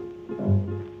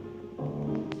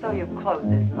 So you've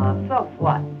closed this mob. So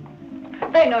what?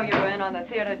 They know you're in on the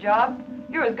theater job.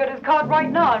 You're as good as caught right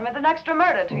now and with an extra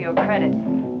murder to your credit.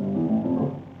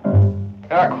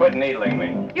 Oh, quit needling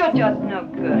me. You're just no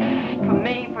good. For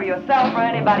me, for yourself, or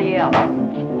anybody else.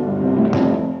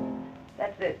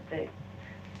 That's it, Vic.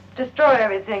 Destroy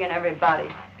everything and everybody.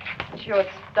 It's your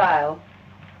style.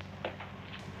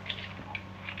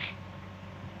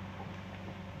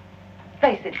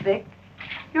 Face it, Vic.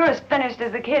 You're as finished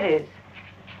as the kid is.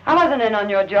 I wasn't in on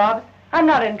your job. I'm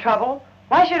not in trouble.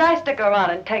 Why should I stick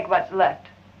around and take what's left?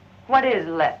 What is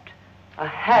left? A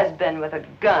has-been with a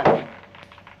gun.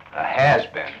 A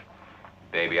has-been?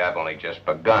 Baby, I've only just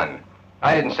begun.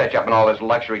 I didn't set you up in all this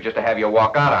luxury just to have you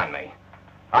walk out on me.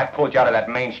 I pulled you out of that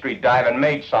Main Street dive and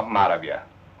made something out of you.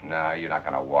 No, you're not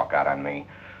gonna walk out on me.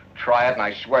 Try it, and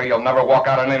I swear you'll never walk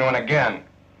out on anyone again.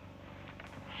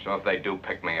 So if they do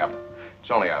pick me up, it's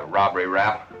only a robbery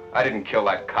rap. I didn't kill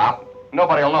that cop.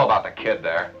 Nobody'll know about the kid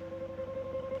there.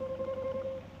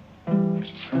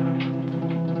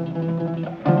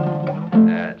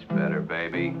 That's better,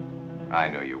 baby. I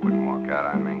knew you wouldn't walk out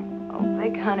on me. Oh,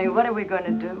 Vic, honey, what are we going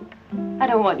to do? I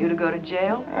don't want you to go to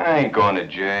jail. I ain't going to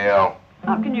jail.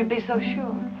 How can you be so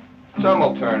sure? Some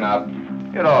will turn up.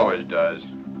 It always does.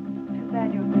 Too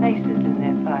bad your face is in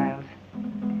their files.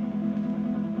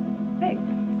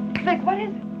 Vic, what is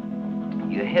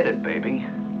it? You hit it, baby.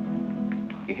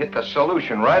 You hit the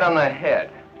solution right on the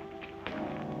head.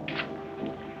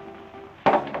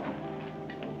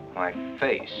 My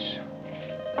face.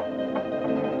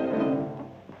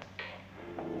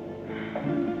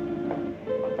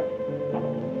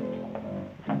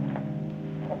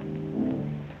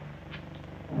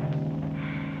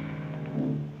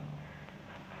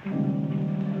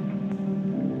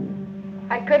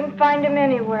 I couldn't find him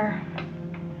anywhere.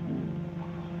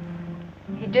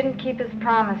 He didn't keep his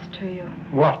promise to you.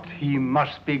 What he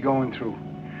must be going through.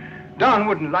 Don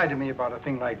wouldn't lie to me about a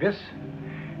thing like this.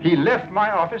 He left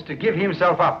my office to give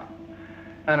himself up.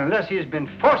 And unless he has been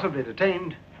forcibly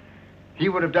detained, he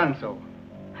would have done so.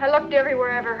 I looked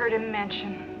everywhere I ever heard him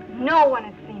mention. No one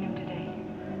had seen him today.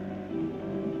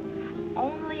 If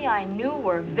only I knew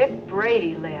where Vic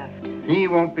Brady lived. He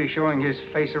won't be showing his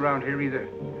face around here either.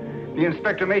 The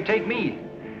inspector may take me.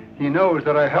 He knows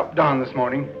that I helped Don this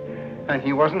morning, and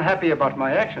he wasn't happy about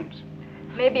my actions.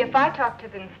 Maybe if I talk to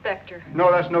the inspector.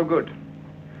 No, that's no good.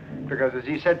 Because as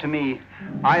he said to me,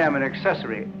 I am an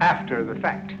accessory after the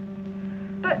fact.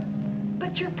 But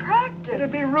your practice.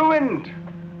 It'd be ruined.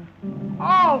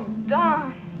 Oh,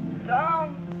 Don,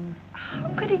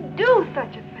 how could he do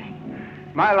such a thing?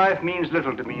 My life means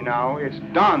little to me now. It's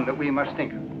Don that we must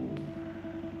think of.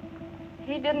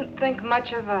 He didn't think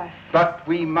much of us. But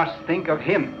we must think of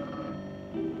him.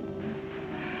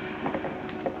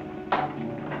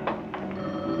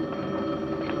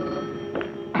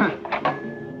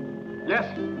 Yes?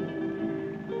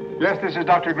 Yes, this is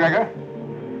Dr. Gregor.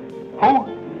 Who?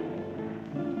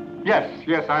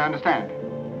 Yes, I understand.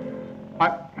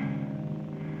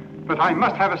 But I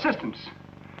must have assistance.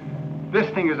 This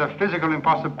thing is a physical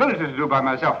impossibility to do by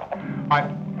myself.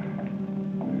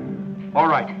 All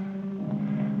right.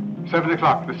 7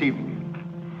 o'clock this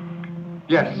evening.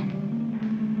 Yes.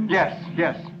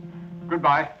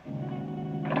 Goodbye.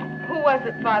 Who was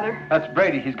it, Father? That's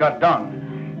Brady. He's got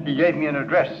Don. He gave me an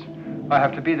address. I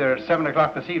have to be there at 7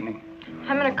 o'clock this evening.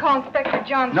 I'm going to call Inspector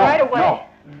Johns right away.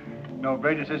 No,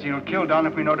 Brady says he'll kill Don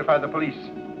if we notify the police.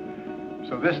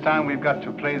 So this time we've got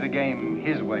to play the game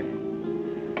his way.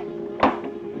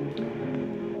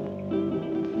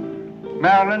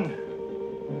 Marilyn,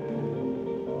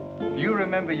 do you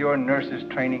remember your nurse's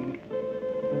training?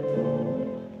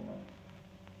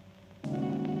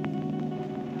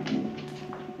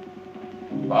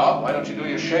 Bob, why don't you do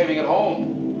your shaving at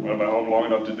home? Well, I've been home long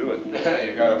enough to do it.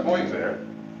 You got a point there.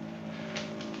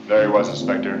 There he was,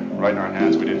 Inspector. Right in our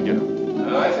hands. We didn't get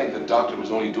him. I think the doctor was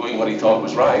only doing what he thought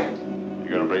was right. You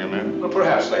gonna bring him in? Well,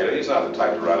 perhaps later. He's not the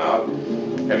type to run out.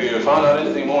 Have you found out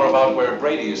anything more about where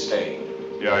Brady is staying?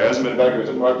 Yeah, he hasn't been back to his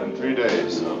apartment in 3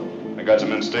 days. I got some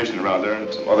men stationed around there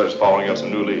and some others following up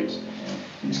some new leads.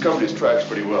 He's covered his tracks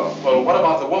pretty well. Well, what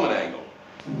about the woman angle?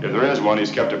 If there is one,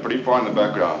 he's kept it pretty far in the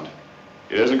background.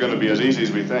 It isn't going to be as easy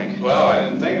as we think. Well, I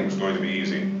didn't think it was going to be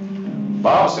easy.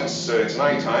 Bob, since it's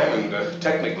nighttime and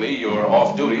technically you're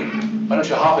off duty, why don't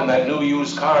you hop in that new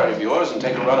used car of yours and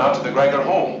take a run out to the Gregor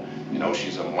home? You know,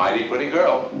 she's a mighty pretty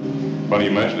girl. Funny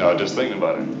you mentioned it. I was just thinking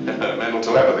about it. Mental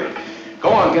telepathy. Go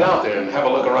on, get out there and have a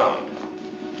look around.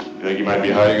 You think he might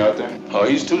be hiding out there? Oh,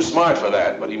 he's too smart for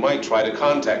that, but he might try to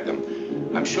contact them.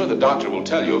 I'm sure the doctor will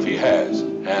tell you if he has.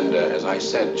 And as I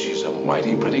said, she's a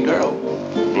mighty pretty girl.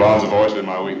 Blondes have always been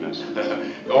my weakness.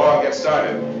 Go on, get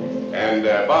started. And,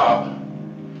 Bob,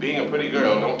 being a pretty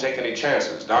girl, don't take any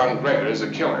chances. Don Gregor is a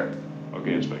killer.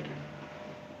 Okay, Inspector.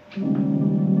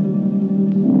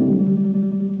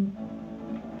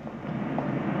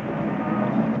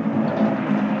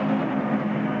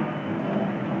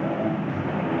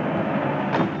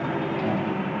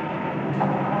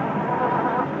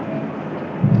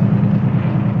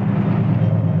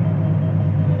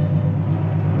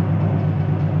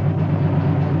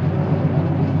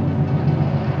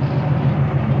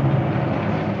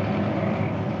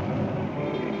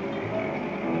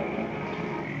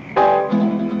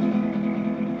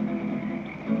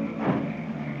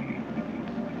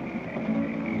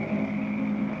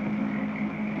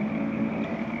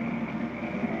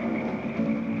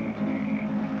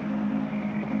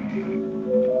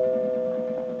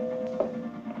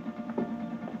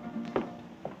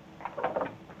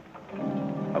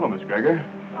 Gregor?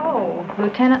 Oh,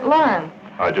 Lieutenant Lauren.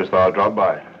 I just thought I'd drop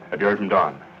by. Have you heard from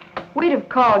Don? We'd have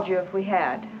called you if we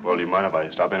had. Well, do you mind if I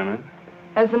stop in a minute?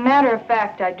 As a matter of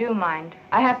fact, I do mind.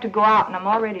 I have to go out and I'm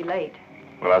already late.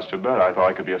 Well, that's too bad. I thought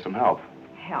I could be of some help.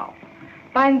 Help?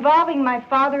 By involving my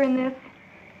father in this?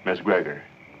 Miss Gregor,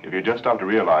 if you just stopped to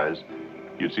realize,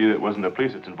 you'd see that it wasn't the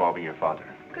police that's involving your father.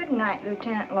 Good night,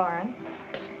 Lieutenant Lauren.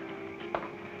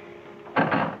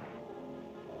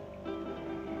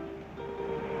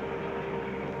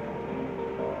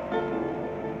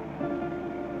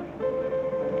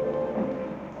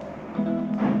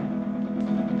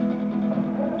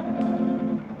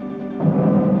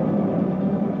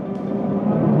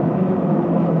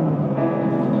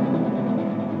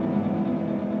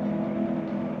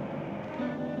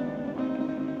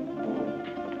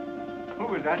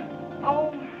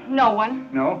 No one.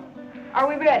 No? Are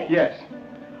we ready? Yes.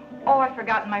 Oh, I've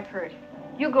forgotten my purse.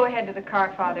 You go ahead to the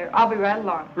car, Father. I'll be right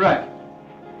along. Right.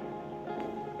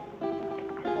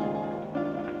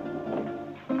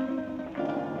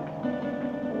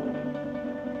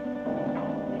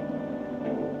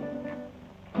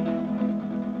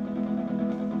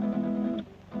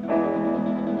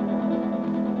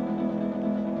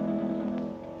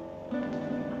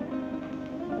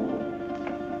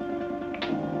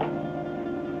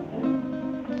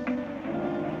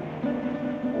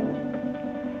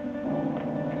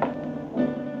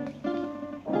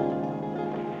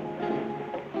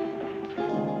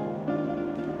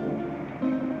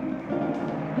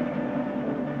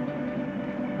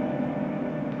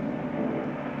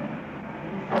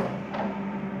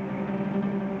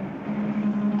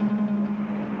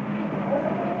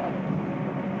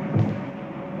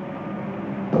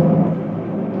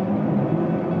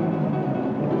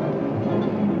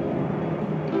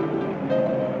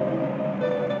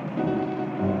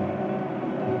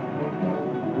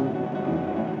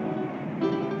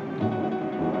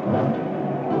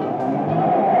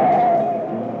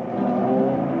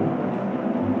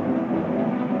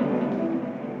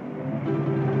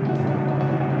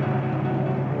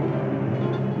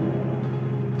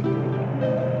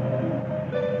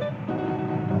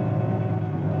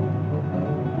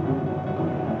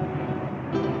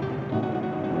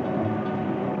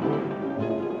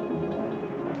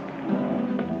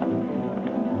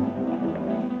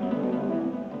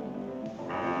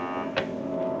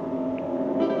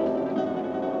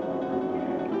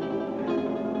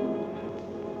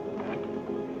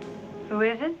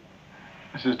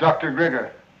 This is Dr. Grigger.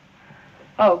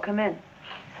 Oh, come in.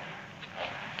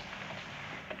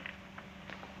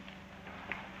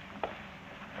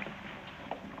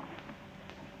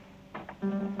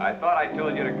 I thought I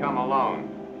told you to come alone.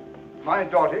 My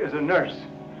daughter is a nurse.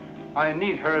 I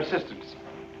need her assistance.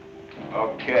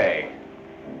 Okay.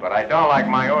 But I don't like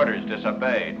my orders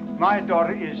disobeyed. My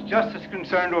daughter is just as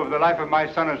concerned over the life of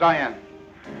my son as I am.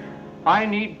 I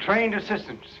need trained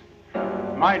assistance.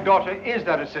 My daughter is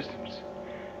that assistance.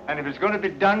 And if it's going to be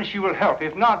done, she will help.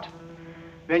 If not,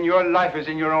 then your life is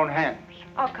in your own hands.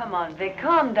 Oh, come on, Vic,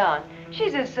 calm down.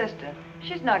 She's his sister.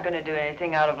 She's not going to do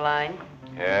anything out of line.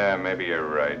 Yeah, maybe you're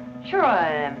right. Sure I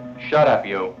am. Shut up,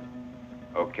 you.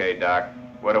 Okay, Doc.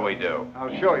 What do we do?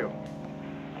 I'll show you.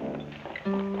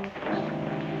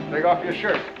 Take off your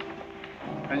shirt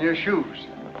and your shoes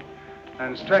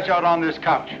and stretch out on this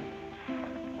couch.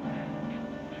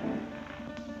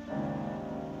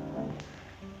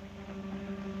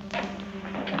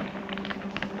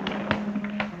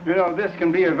 You know, this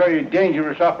can be a very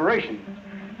dangerous operation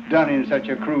done in such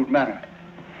a crude manner.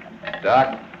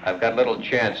 Doc, I've got little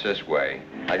chance this way.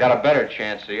 I got a better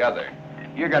chance the other.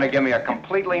 You're gonna give me a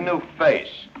completely new face.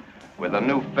 With a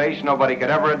new face, nobody could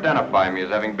ever identify me as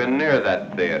having been near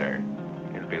that theater.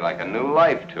 It'll be like a new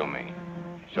life to me.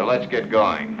 So let's get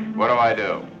going. What do I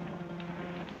do?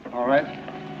 All right.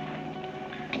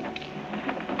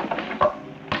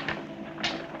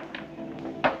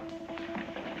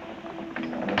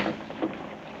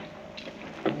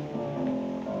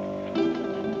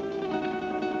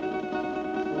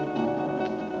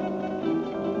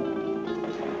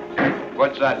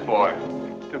 What's that for?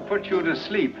 To put you to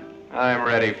sleep. I'm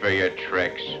ready for your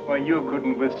tricks. Well, you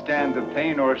couldn't withstand the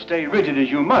pain or stay rigid as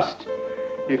you must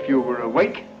if you were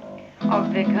awake. Oh,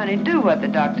 Vic, honey, do what the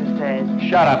doctor says.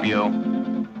 Shut up, you.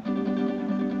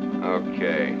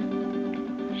 Okay.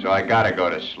 So I gotta go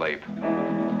to sleep.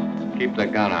 Keep the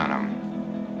gun on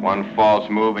him. One false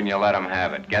move and you let him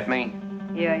have it. Get me?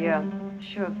 Yeah.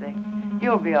 Sure, Vic.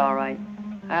 You'll be all right.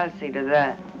 I'll see to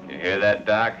that. You hear that,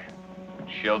 Doc?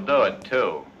 She'll do it,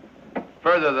 too.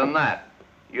 Further than that,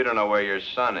 you don't know where your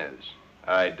son is.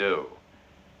 I do.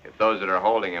 If those that are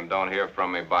holding him don't hear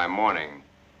from me by morning,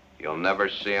 you'll never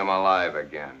see him alive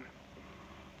again.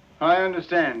 I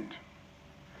understand.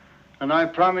 And I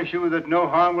promise you that no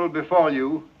harm will befall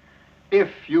you if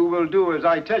you will do as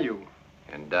I tell you.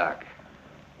 And, Doc,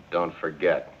 don't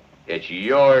forget, it's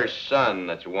your son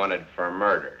that's wanted for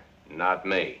murder, not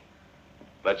me.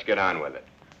 Let's get on with it.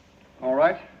 All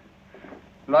right.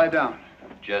 Lie down.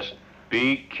 Just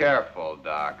be careful,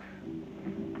 Doc.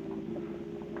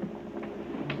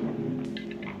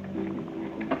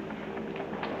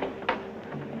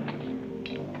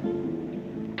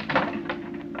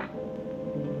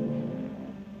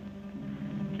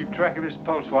 Keep track of his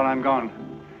pulse while I'm gone.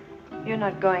 You're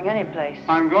not going anyplace.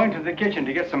 I'm going to the kitchen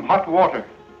to get some hot water.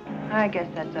 I guess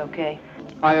that's okay.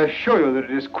 I assure you that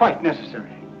it is quite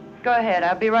necessary. Go ahead.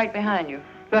 I'll be right behind you.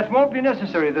 That won't be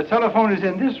necessary. The telephone is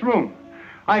in this room.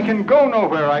 I can go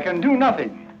nowhere. I can do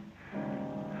nothing.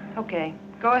 Okay.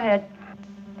 Go ahead.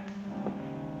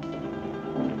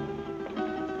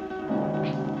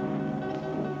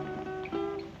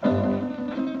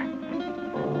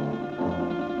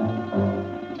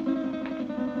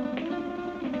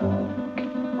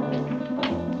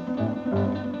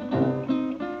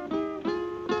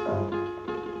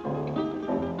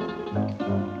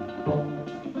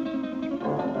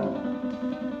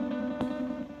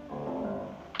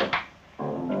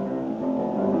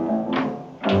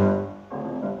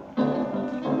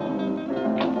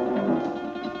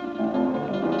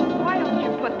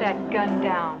 Gun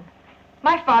down.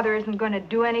 My father isn't going to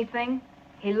do anything.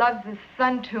 He loves his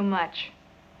son too much.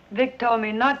 Vic told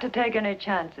me not to take any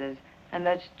chances, and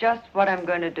that's just what I'm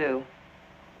going to do.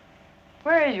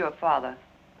 Where is your father?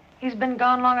 He's been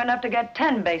gone long enough to get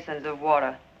 10 basins of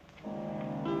water.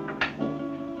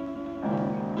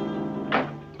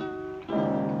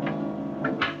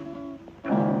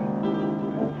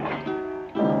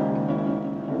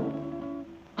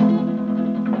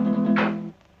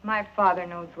 My father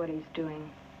knows what he's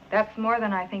doing. That's more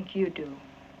than I think you do.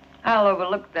 I'll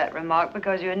overlook that remark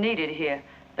because you're needed here.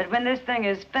 But when this thing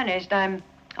is finished,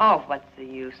 oh, what's the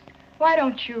use? Why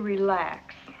don't you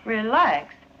relax?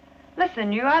 Relax?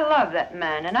 Listen, I love that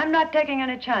man, and I'm not taking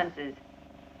any chances.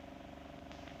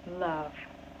 Love.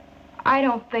 I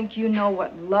don't think you know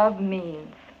what love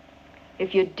means.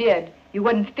 If you did, you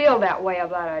wouldn't feel that way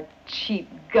about a cheap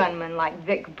gunman like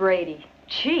Vic Brady.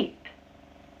 Cheap?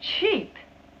 Cheap?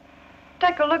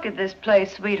 Take a look at this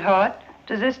place, sweetheart.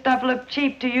 Does this stuff look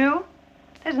cheap to you?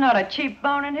 There's not a cheap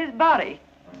bone in his body.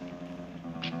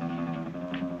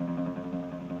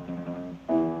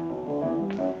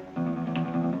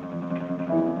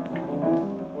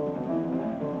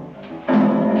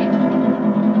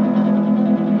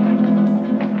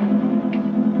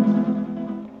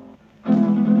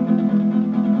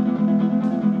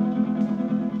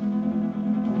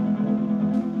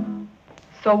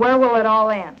 So where will it all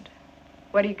end?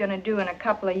 What are you going to do in a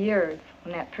couple of years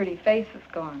when that pretty face is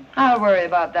gone? I'll worry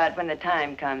about that when the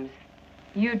time comes.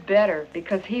 You'd better,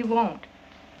 because he won't.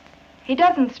 He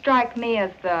doesn't strike me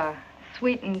as the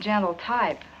sweet and gentle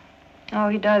type. Oh,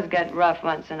 he does get rough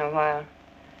once in a while.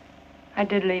 I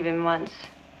did leave him once.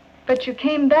 But you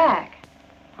came back.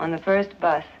 On the first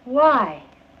bus. Why?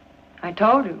 I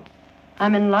told you.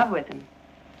 I'm in love with him.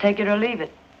 Take it or leave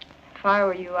it. If I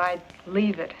were you, I'd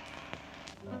leave it.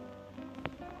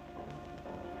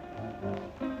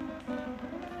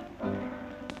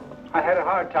 I had a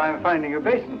hard time finding a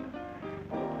basin.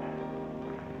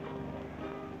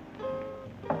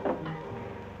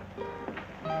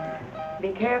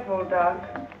 Be careful, Doc.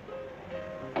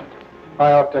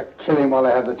 I ought to kill him while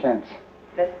I have the chance.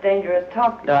 That's dangerous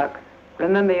talk, Doc.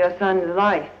 Remember your son's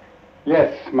life.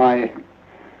 Yes, my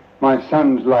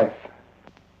son's life.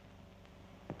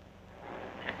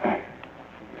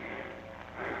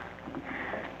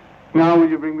 Now, will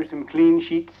you bring me some clean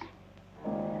sheets?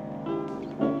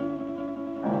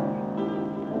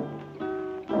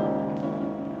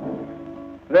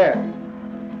 There.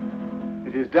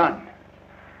 It is done.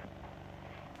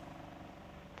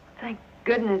 Thank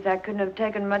goodness I couldn't have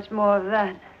taken much more of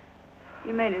that.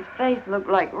 You made his face look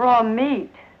like raw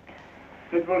meat.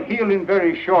 It will heal in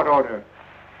very short order.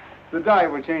 The dye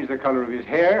will change the color of his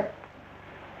hair,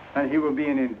 and he will be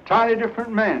an entirely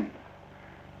different man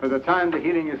by the time the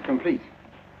healing is complete.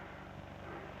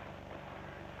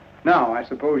 Now, I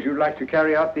suppose you'd like to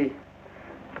carry out the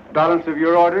balance of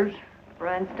your orders?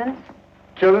 For instance?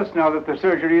 Kill us now that the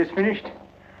surgery is finished?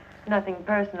 Nothing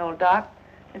personal, Doc.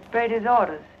 It's Brady's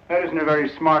orders. That isn't a very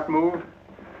smart move.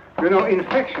 You know,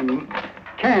 infection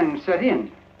can set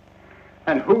in.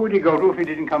 And who would he go to if he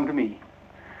didn't come to me?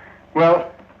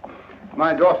 Well,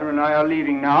 my daughter and I are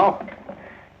leaving now.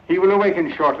 He will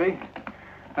awaken shortly.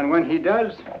 And when he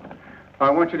does, I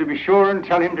want you to be sure and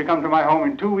tell him to come to my home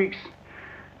in 2 weeks,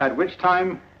 at which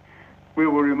time we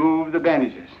will remove the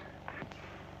bandages.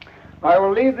 I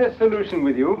will leave this solution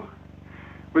with you,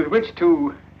 with which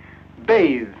to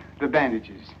bathe the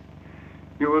bandages.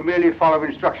 You will merely follow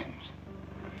instructions.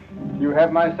 You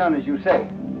have my son, as you say.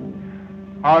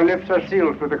 Our lips are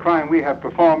sealed for the crime we have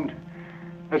performed,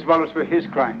 as well as for his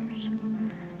crimes.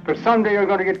 But someday you're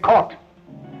going to get caught.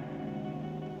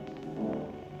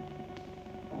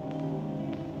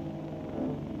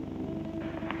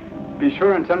 Be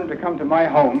sure and tell him to come to my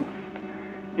home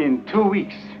in 2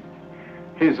 weeks.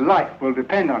 His life will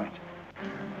depend on it.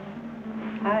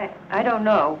 I don't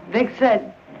know. Vic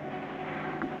said...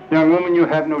 Young woman, you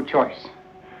have no choice.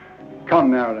 Come,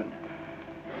 Marilyn.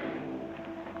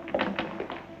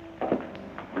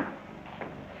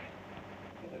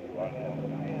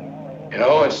 You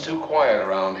know, it's too quiet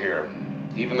around here.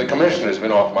 Even the commissioner's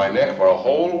been off my neck for a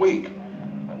whole week.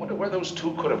 I wonder where those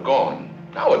two could have gone.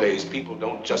 Nowadays, people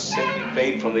don't just simply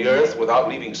fade from the earth without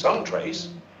leaving some trace.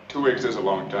 2 weeks is a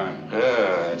long time.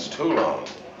 Yeah, it's too long.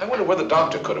 I wonder where the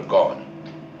doctor could have gone.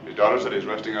 His daughter said he's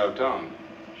resting out of town.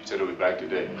 She said he'll be back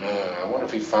today. I wonder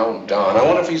if he found Don. I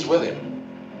wonder if he's with him.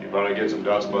 You probably get some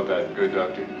doubts about that, good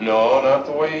doctor. No, not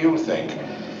the way you think.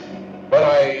 But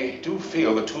I do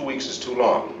feel that 2 weeks is too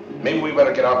long. Maybe we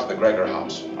better get out to the Gregor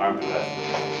house. I'm for that.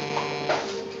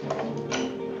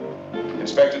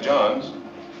 Inspector Johns.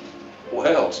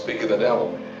 Well, speak of the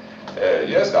devil.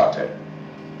 Yes, Doctor.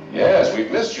 Yes,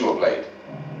 we've missed you of late.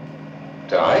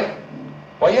 Tonight?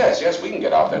 Well, yes, we can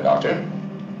get out there, Doctor.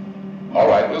 All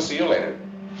right, we'll see you later.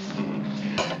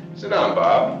 Sit down,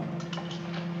 Bob.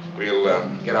 We'll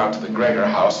get out to the Gregor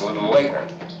house a little later.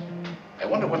 I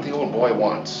wonder what the old boy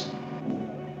wants.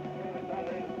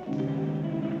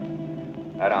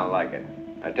 I don't like it.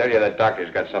 I tell you, that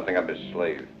doctor's got something up his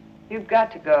sleeve. You've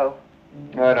got to go.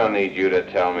 I don't need you to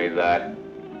tell me that.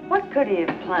 What could he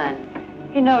have planned?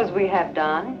 He knows we have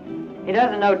Don. He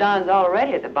doesn't know Don's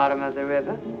already at the bottom of the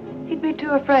river. He'd be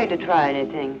too afraid to try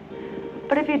anything.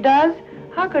 But if he does,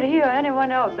 how could he or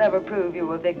anyone else ever prove you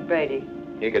were Vic Brady?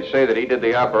 He could say that he did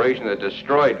the operation that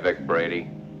destroyed Vic Brady.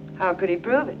 How could he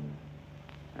prove it?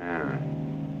 Yeah,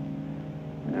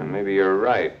 maybe you're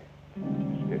right.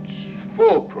 It's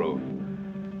foolproof.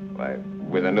 Why,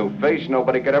 with a new face,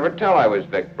 nobody could ever tell I was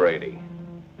Vic Brady.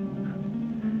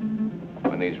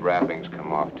 When these wrappings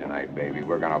come off tonight, baby,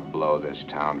 we're gonna blow this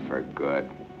town for good.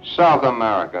 South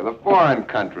America, the foreign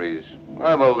countries,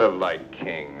 where we'll live like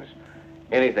kings.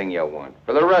 Anything you want,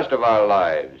 for the rest of our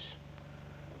lives.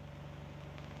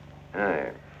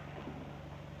 I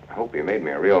hope you made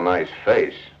me a real nice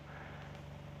face.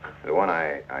 The one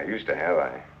I used to have,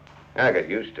 I got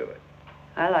used to it.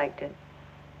 I liked it.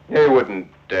 He wouldn't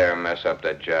dare mess up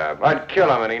that job. I'd kill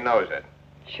him, and he knows it.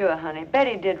 Sure, honey.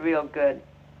 Betty did real good.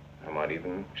 I might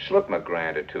even slip him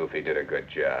 $1,000 or $2 if he did a good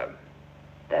job.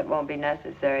 That won't be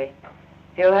necessary.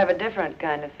 He'll have a different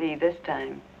kind of fee this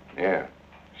time. Yeah,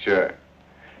 sure.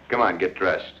 Come on, get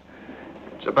dressed.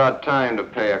 It's about time to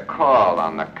pay a call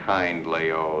on the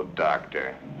kindly old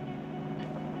doctor.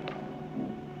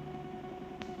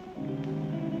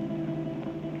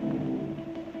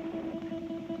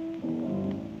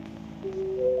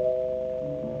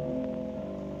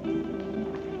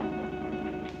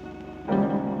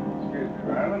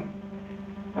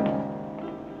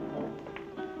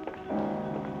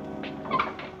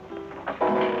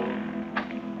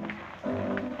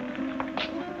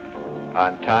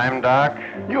 On time, Doc?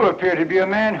 You appear to be a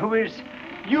man who is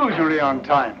usually on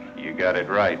time. You got it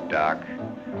right, Doc.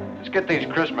 Let's get these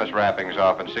Christmas wrappings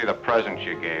off and see the presents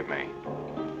you gave me.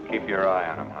 Keep your eye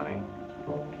on them, honey.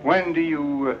 When do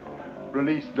you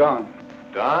release Don?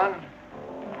 Don?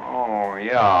 Oh,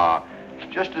 yeah.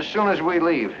 Just as soon as we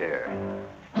leave here.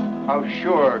 How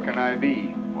sure can I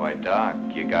be? Why, Doc,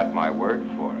 you got my word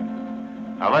for it.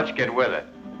 Now, let's get with it.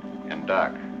 And,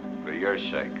 Doc, for your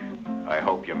sake, I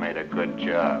hope you made a good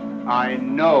job. I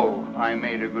know I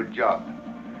made a good job.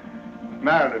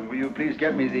 Marilyn, will you please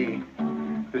get me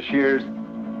the shears?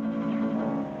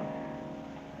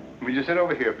 Will you sit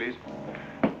over here, please?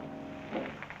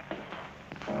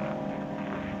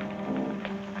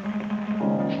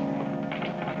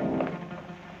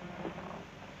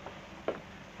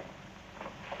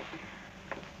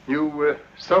 You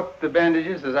soaked the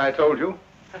bandages as I told you?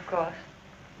 Of course.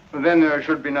 Well, then there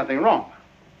should be nothing wrong.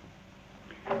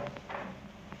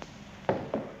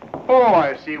 Oh,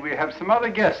 I see. We have some other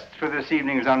guests for this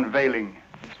evening's unveiling.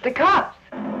 The cops.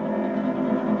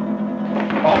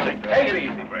 Oh, take it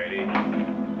easy, Brady.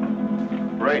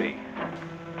 Brady.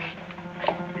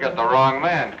 You got the wrong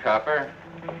man, copper.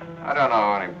 I don't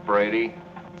know any Brady.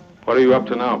 What are you up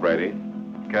to now, Brady?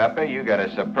 Copper, you got a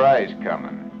surprise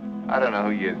coming. I don't know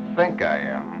who you think I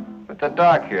am, but the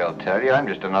doc here'll tell you I'm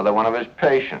just another one of his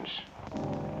patients.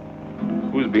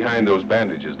 Who's behind those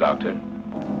bandages, Doctor?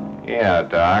 Yeah,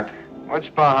 Doc. What's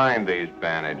behind these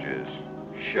bandages?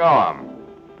 Show 'em.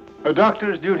 A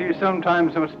doctor's duty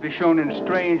sometimes must be shown in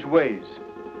strange ways.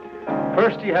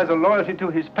 First, he has a loyalty to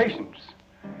his patients.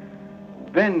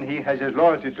 Then he has his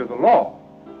loyalty to the law.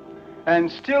 And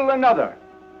still another,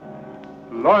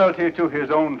 loyalty to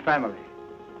his own family.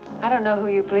 I don't know who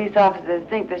you police officers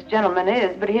think this gentleman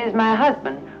is, but he is my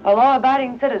husband, a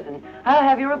law-abiding citizen. I'll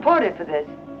have you reported for this.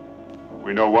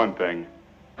 We know one thing.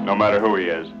 No matter who he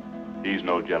is, he's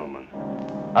no gentleman.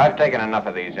 I've taken enough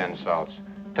of these insults.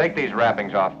 Take these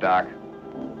wrappings off, Doc.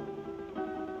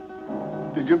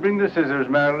 Did you bring the scissors,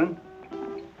 Marilyn?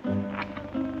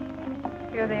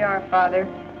 Here they are, Father.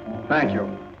 Thank you.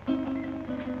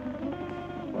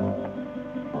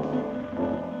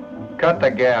 Cut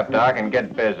the gap, Doc, and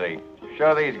get busy.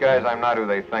 Show these guys I'm not who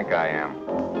they think I am.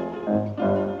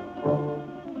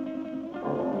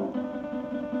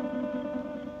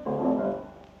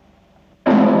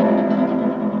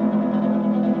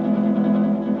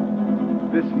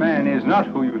 This man is not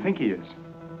who you think he is.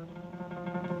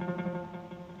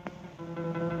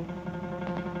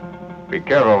 Be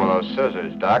careful with those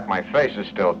scissors, Doc. My face is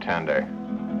still tender.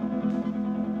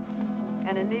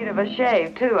 And in need of a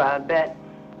shave, too, I'll bet.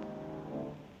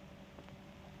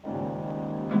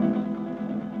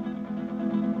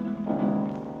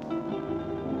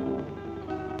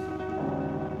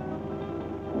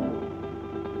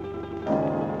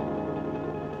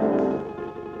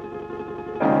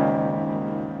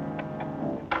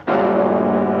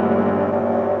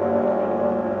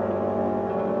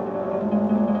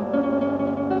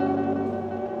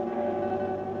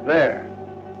 There.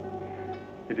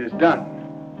 It is done.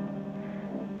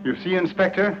 You see,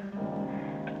 Inspector,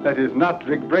 that is not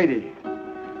Vic Brady,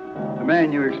 the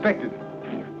man you expected.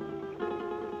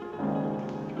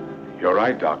 You're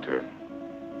right, Doctor.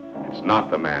 It's not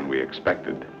the man we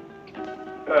expected.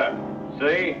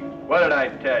 See? What did I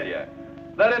tell you?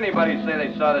 Let anybody say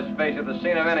they saw this face at the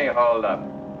scene of any holdup.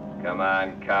 Come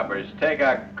on, coppers, take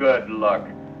a good look.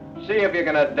 See if you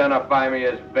can identify me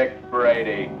as Vic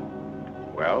Brady.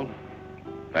 Well,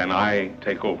 then I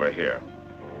take over here.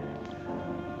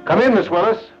 Come in, Miss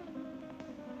Willis.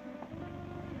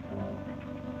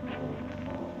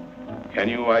 Can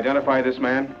you identify this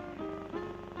man?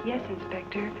 Yes,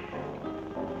 Inspector.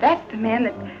 That's the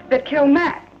man that killed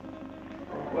Matt.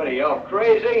 What are you, all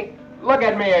crazy? Look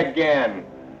at me again.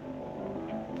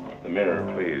 The mirror,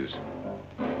 please.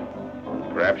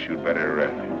 Perhaps you'd better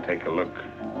take a look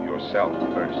yourself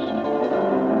first.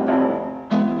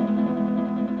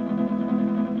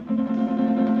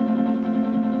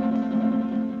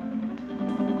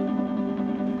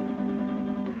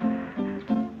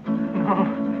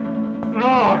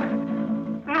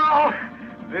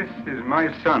 is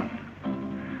my son.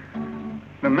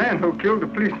 The man who killed the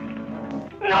policeman.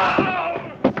 No!